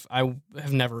I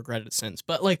have never regretted it since.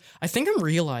 But like, I think I'm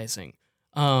realizing,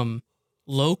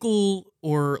 local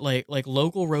or like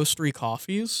local roastery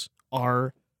coffees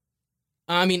are.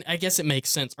 I mean, I guess it makes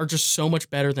sense. Are just so much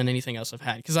better than anything else I've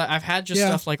had. Because I've had just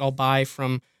stuff like I'll buy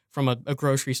from a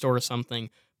grocery store or something.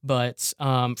 But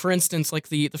for instance, like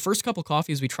the first couple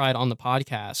coffees we tried on the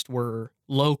podcast were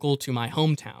local to my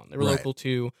hometown. They were local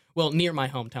to, near my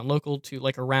hometown, local to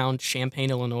like around Champaign,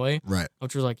 Illinois. Right.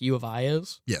 Which was like U of I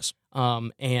is. Yes.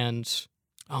 And,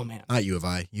 oh man. Not U of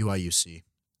I, UIUC.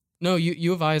 No,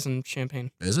 U of I is in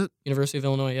Champaign. Is it? University of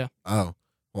Illinois, yeah. Oh.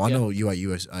 Well, I know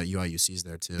UIUC's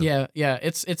there too. Yeah.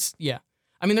 It's yeah.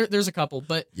 I mean, there's a couple,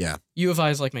 but U of I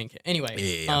is like main kit.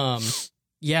 Anyway,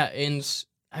 and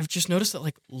I've just noticed that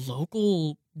like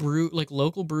local breweries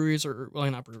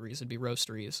not breweries, it'd be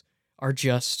roasteries, are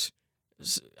just,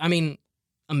 I mean,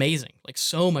 amazing. Like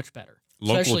so much better.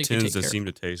 Local tends to seem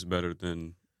to taste better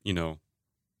than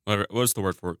what's the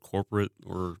word for it? Corporate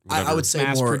or whatever? I would say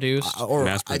mass more produced.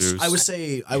 Mass produced. I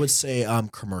would say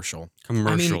commercial.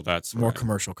 Commercial, I mean, that's more right.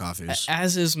 commercial coffees.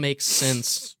 As is makes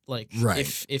sense. Like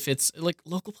if it's like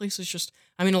local places, just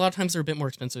I mean a lot of times they're a bit more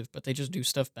expensive, but they just do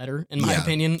stuff better in my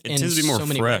opinion. It tends to be more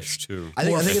fresh too. I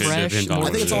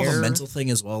think it's all air. a mental thing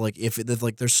as well. Like if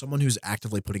there's someone who's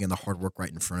actively putting in the hard work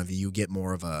right in front of you, you get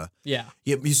more of a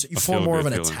you form more of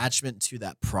an attachment to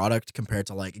that product compared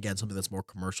to like again something that's more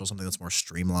commercial, something that's more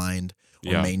streamlined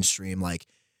or mainstream. Like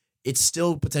it's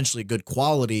still potentially good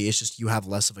quality. It's just you have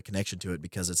less of a connection to it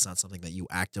because it's not something that you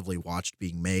actively watched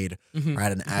being made or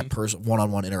had an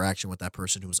one-on-one interaction with that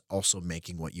person who was also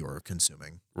making what you are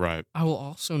consuming. Right. I will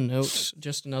also note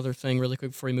just another thing really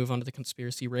quick before we move on to the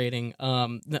conspiracy rating.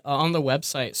 On the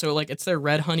website, so like it's their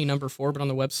red honey number 4, but on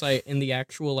the website in the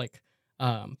actual like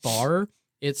bar,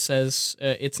 it says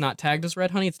it's not tagged as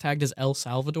red honey. It's tagged as El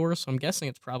Salvador. So I'm guessing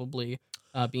it's probably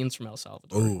beans from El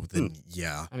Salvador. Oh, then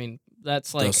yeah. I mean,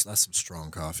 that's like that's some strong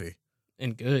coffee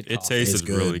and good. It tastes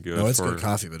really good. No, it's good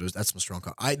coffee, but that's some strong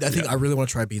coffee. I think I really want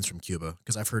to try beans from Cuba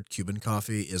because I've heard Cuban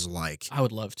coffee is like I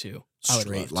would love to.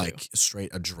 Straight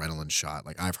adrenaline shot.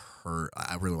 Like I've heard.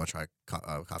 I really want to try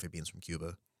coffee beans from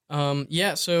Cuba.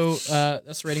 So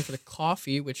that's the rating for the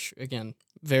coffee, which again,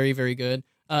 very very good.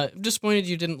 Disappointed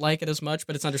you didn't like it as much,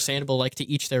 but it's understandable. Like, to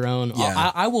each their own.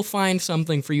 Yeah. I will find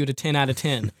something for you to 10 out of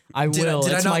 10. I will.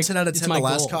 Did I It's not my- 10 out of it's 10 my the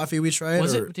last goal. coffee we tried?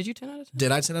 Was or it? Did you 10 out of 10?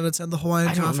 Did I 10 out of 10 the Hawaiian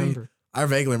I don't coffee? remember. I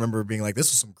vaguely remember being like,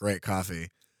 this was some great coffee.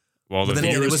 Well, the But then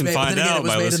again, it viewers was can made- find then again, it out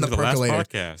was by made in listening the to the last percolator.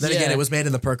 podcast. Then again, Yeah. it was made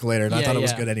in the percolator, and I Yeah, thought it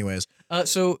was yeah. good anyways.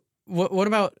 So what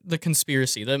about the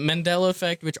conspiracy, the Mandela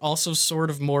Effect, which also sort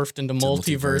of morphed into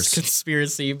multiverse multiverse.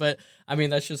 conspiracy? But I mean,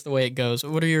 that's just the way it goes.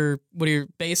 What are your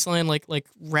baseline like?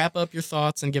 Wrap up your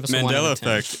thoughts and give us a 1 out Mandela of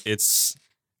 10. Effect, it's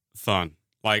fun.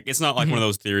 Like, it's not like one of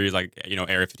those theories like,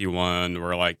 Area 51,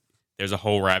 where like there's a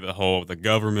whole rabbit hole of the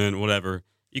government, whatever.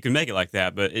 You can make it like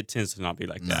that, but it tends to not be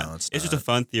like that. No, it's just not. a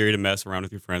fun theory to mess around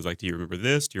with your friends. Like, do you remember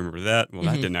this? Do you remember that? Well,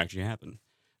 that didn't actually happen.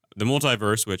 The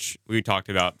multiverse, which we talked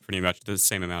about pretty much the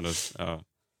same amount of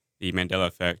the Mandela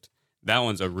Effect, that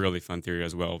one's a really fun theory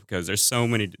as well, because there's so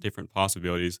many different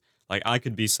possibilities. Like, I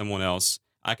could be someone else.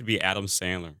 I could be Adam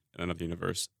Sandler in another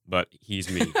universe, but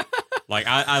he's me. Like,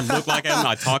 I look like him,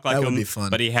 I talk like That would him, be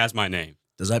fun. but he has my name.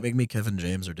 Does that make me Kevin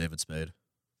James or David Spade?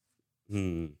 What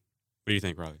do you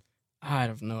think, Riley? I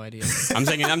have no idea. I'm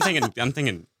thinking Kevin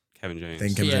James.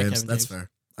 Think Kevin Yeah, James. Kevin That's James. fair.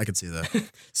 I can see that.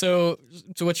 So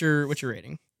what's your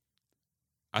rating?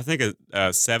 I think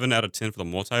a 7 out of 10 for the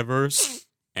multiverse,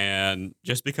 and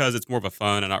just because it's more of a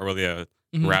fun and not really a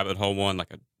rabbit hole one,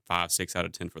 like a 5, 6 out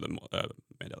of 10 for the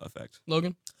Mandela Effect.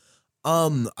 Logan?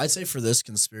 I'd say for this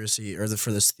conspiracy or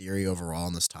for this theory overall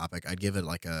on this topic, I'd give it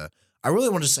like a. I really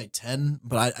want to say 10,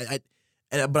 but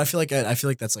I feel like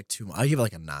that's like too much. I give it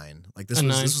like a 9. Like this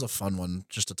was a fun one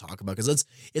just to talk about, because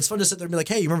it's fun to sit there and be like,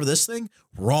 hey, you remember this thing?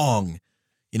 Wrong.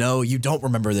 You don't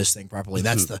remember this thing properly.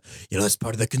 That's that's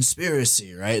part of the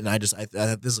conspiracy, right? And I this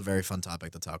is a very fun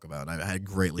topic to talk about, and I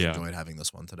greatly enjoyed having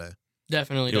this one today.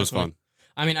 Definitely. It was fun.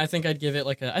 I mean, I think I'd give it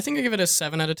a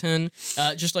 7 out of 10,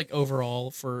 just like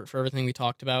overall for everything we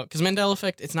talked about. Because Mandela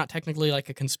Effect, it's not technically like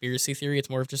a conspiracy theory. It's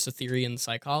more of just a theory in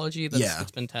psychology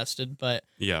that's been tested. But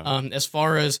as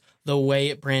far as the way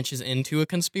it branches into a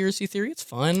conspiracy theory, it's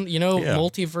fun.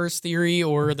 Multiverse theory,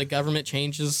 or the government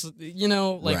changes,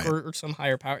 Right. or some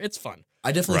higher power. It's fun.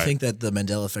 I definitely think that the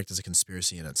Mandela Effect is a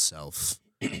conspiracy in itself.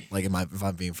 Like, if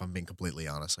I'm being completely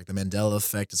honest, like the Mandela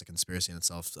Effect is a conspiracy in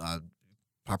itself.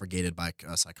 Propagated by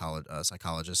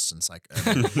psychologists and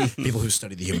people who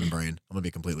study the human brain. I'm gonna be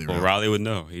completely real. Well, Riley would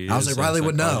know. I was like, Riley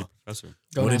would know. Professor.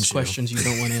 Don't ask questions you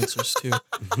don't want answers to.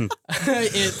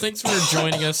 Thanks for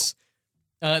joining us.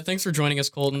 Thanks for joining us,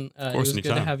 Colton. It was good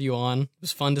to have you on. It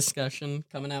was fun discussion,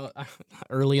 coming out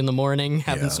early in the morning,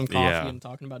 having some coffee and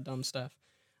talking about dumb stuff.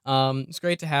 It's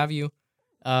great to have you.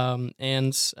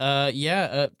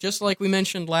 Just like we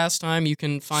mentioned last time, you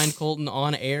can find Colton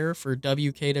on air for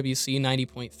WKWC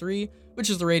 90.3, which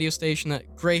is the radio station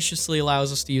that graciously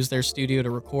allows us to use their studio to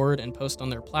record and post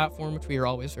on their platform, which we are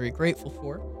always very grateful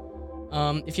for.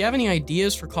 If you have any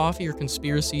ideas for coffee or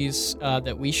conspiracies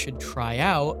that we should try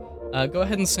out, go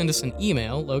ahead and send us an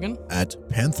email, Logan. At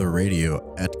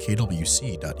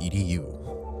pantherradio@kwc.edu.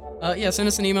 Send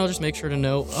us an email. Just make sure to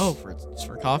know, it's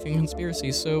for coffee and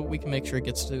conspiracies, so we can make sure it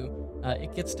gets to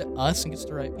us and gets to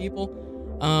the right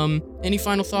people. Any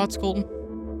final thoughts, Colton?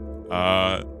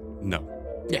 No.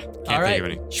 Yeah. Can't All right.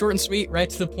 think of any. Short and sweet, right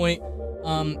to the point.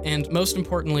 And most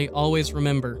importantly, always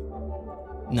remember,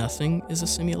 nothing is a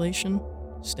simulation.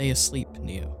 Stay asleep,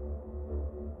 Neo.